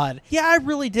Pod. Yeah, I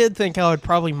really did think I would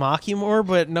probably mock you more,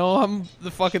 but no, I'm the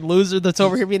fucking loser that's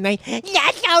over here being like,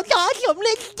 that sounds awesome,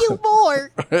 let's do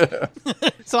more.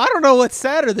 So I don't know what's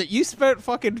sadder, that you spent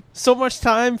fucking so much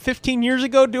time 15 years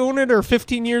ago doing it, or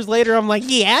 15 years later I'm like,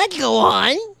 yeah, go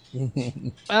on.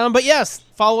 But yes,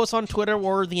 follow us on Twitter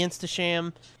or the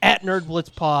Instasham at Nerd Blitz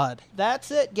Pod. That's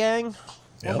it, gang.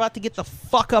 We're about to get the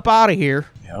fuck up out of here.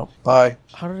 Yep. Bye.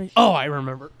 How did I... Oh, I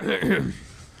remember. Hang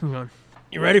on.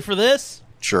 You ready for this?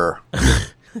 Sure.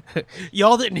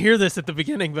 Y'all didn't hear this at the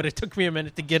beginning, but it took me a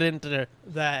minute to get into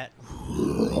that.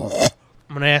 I'm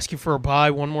going to ask you for a bye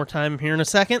one more time here in a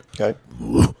second. Okay.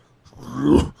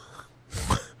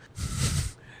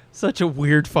 Such a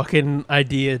weird fucking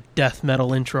idea, death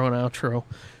metal intro and outro.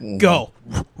 Mm-hmm. Go.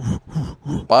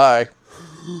 Bye.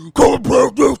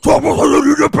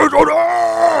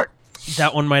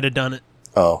 That one might have done it.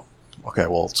 Oh, okay.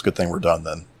 Well, it's a good thing we're done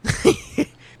then.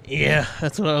 Yeah,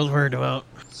 that's what I was worried about.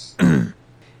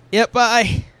 Yep,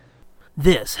 bye.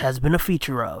 This has been a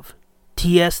feature of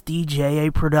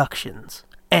TSDJA Productions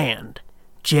and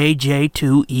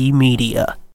JJ2E Media.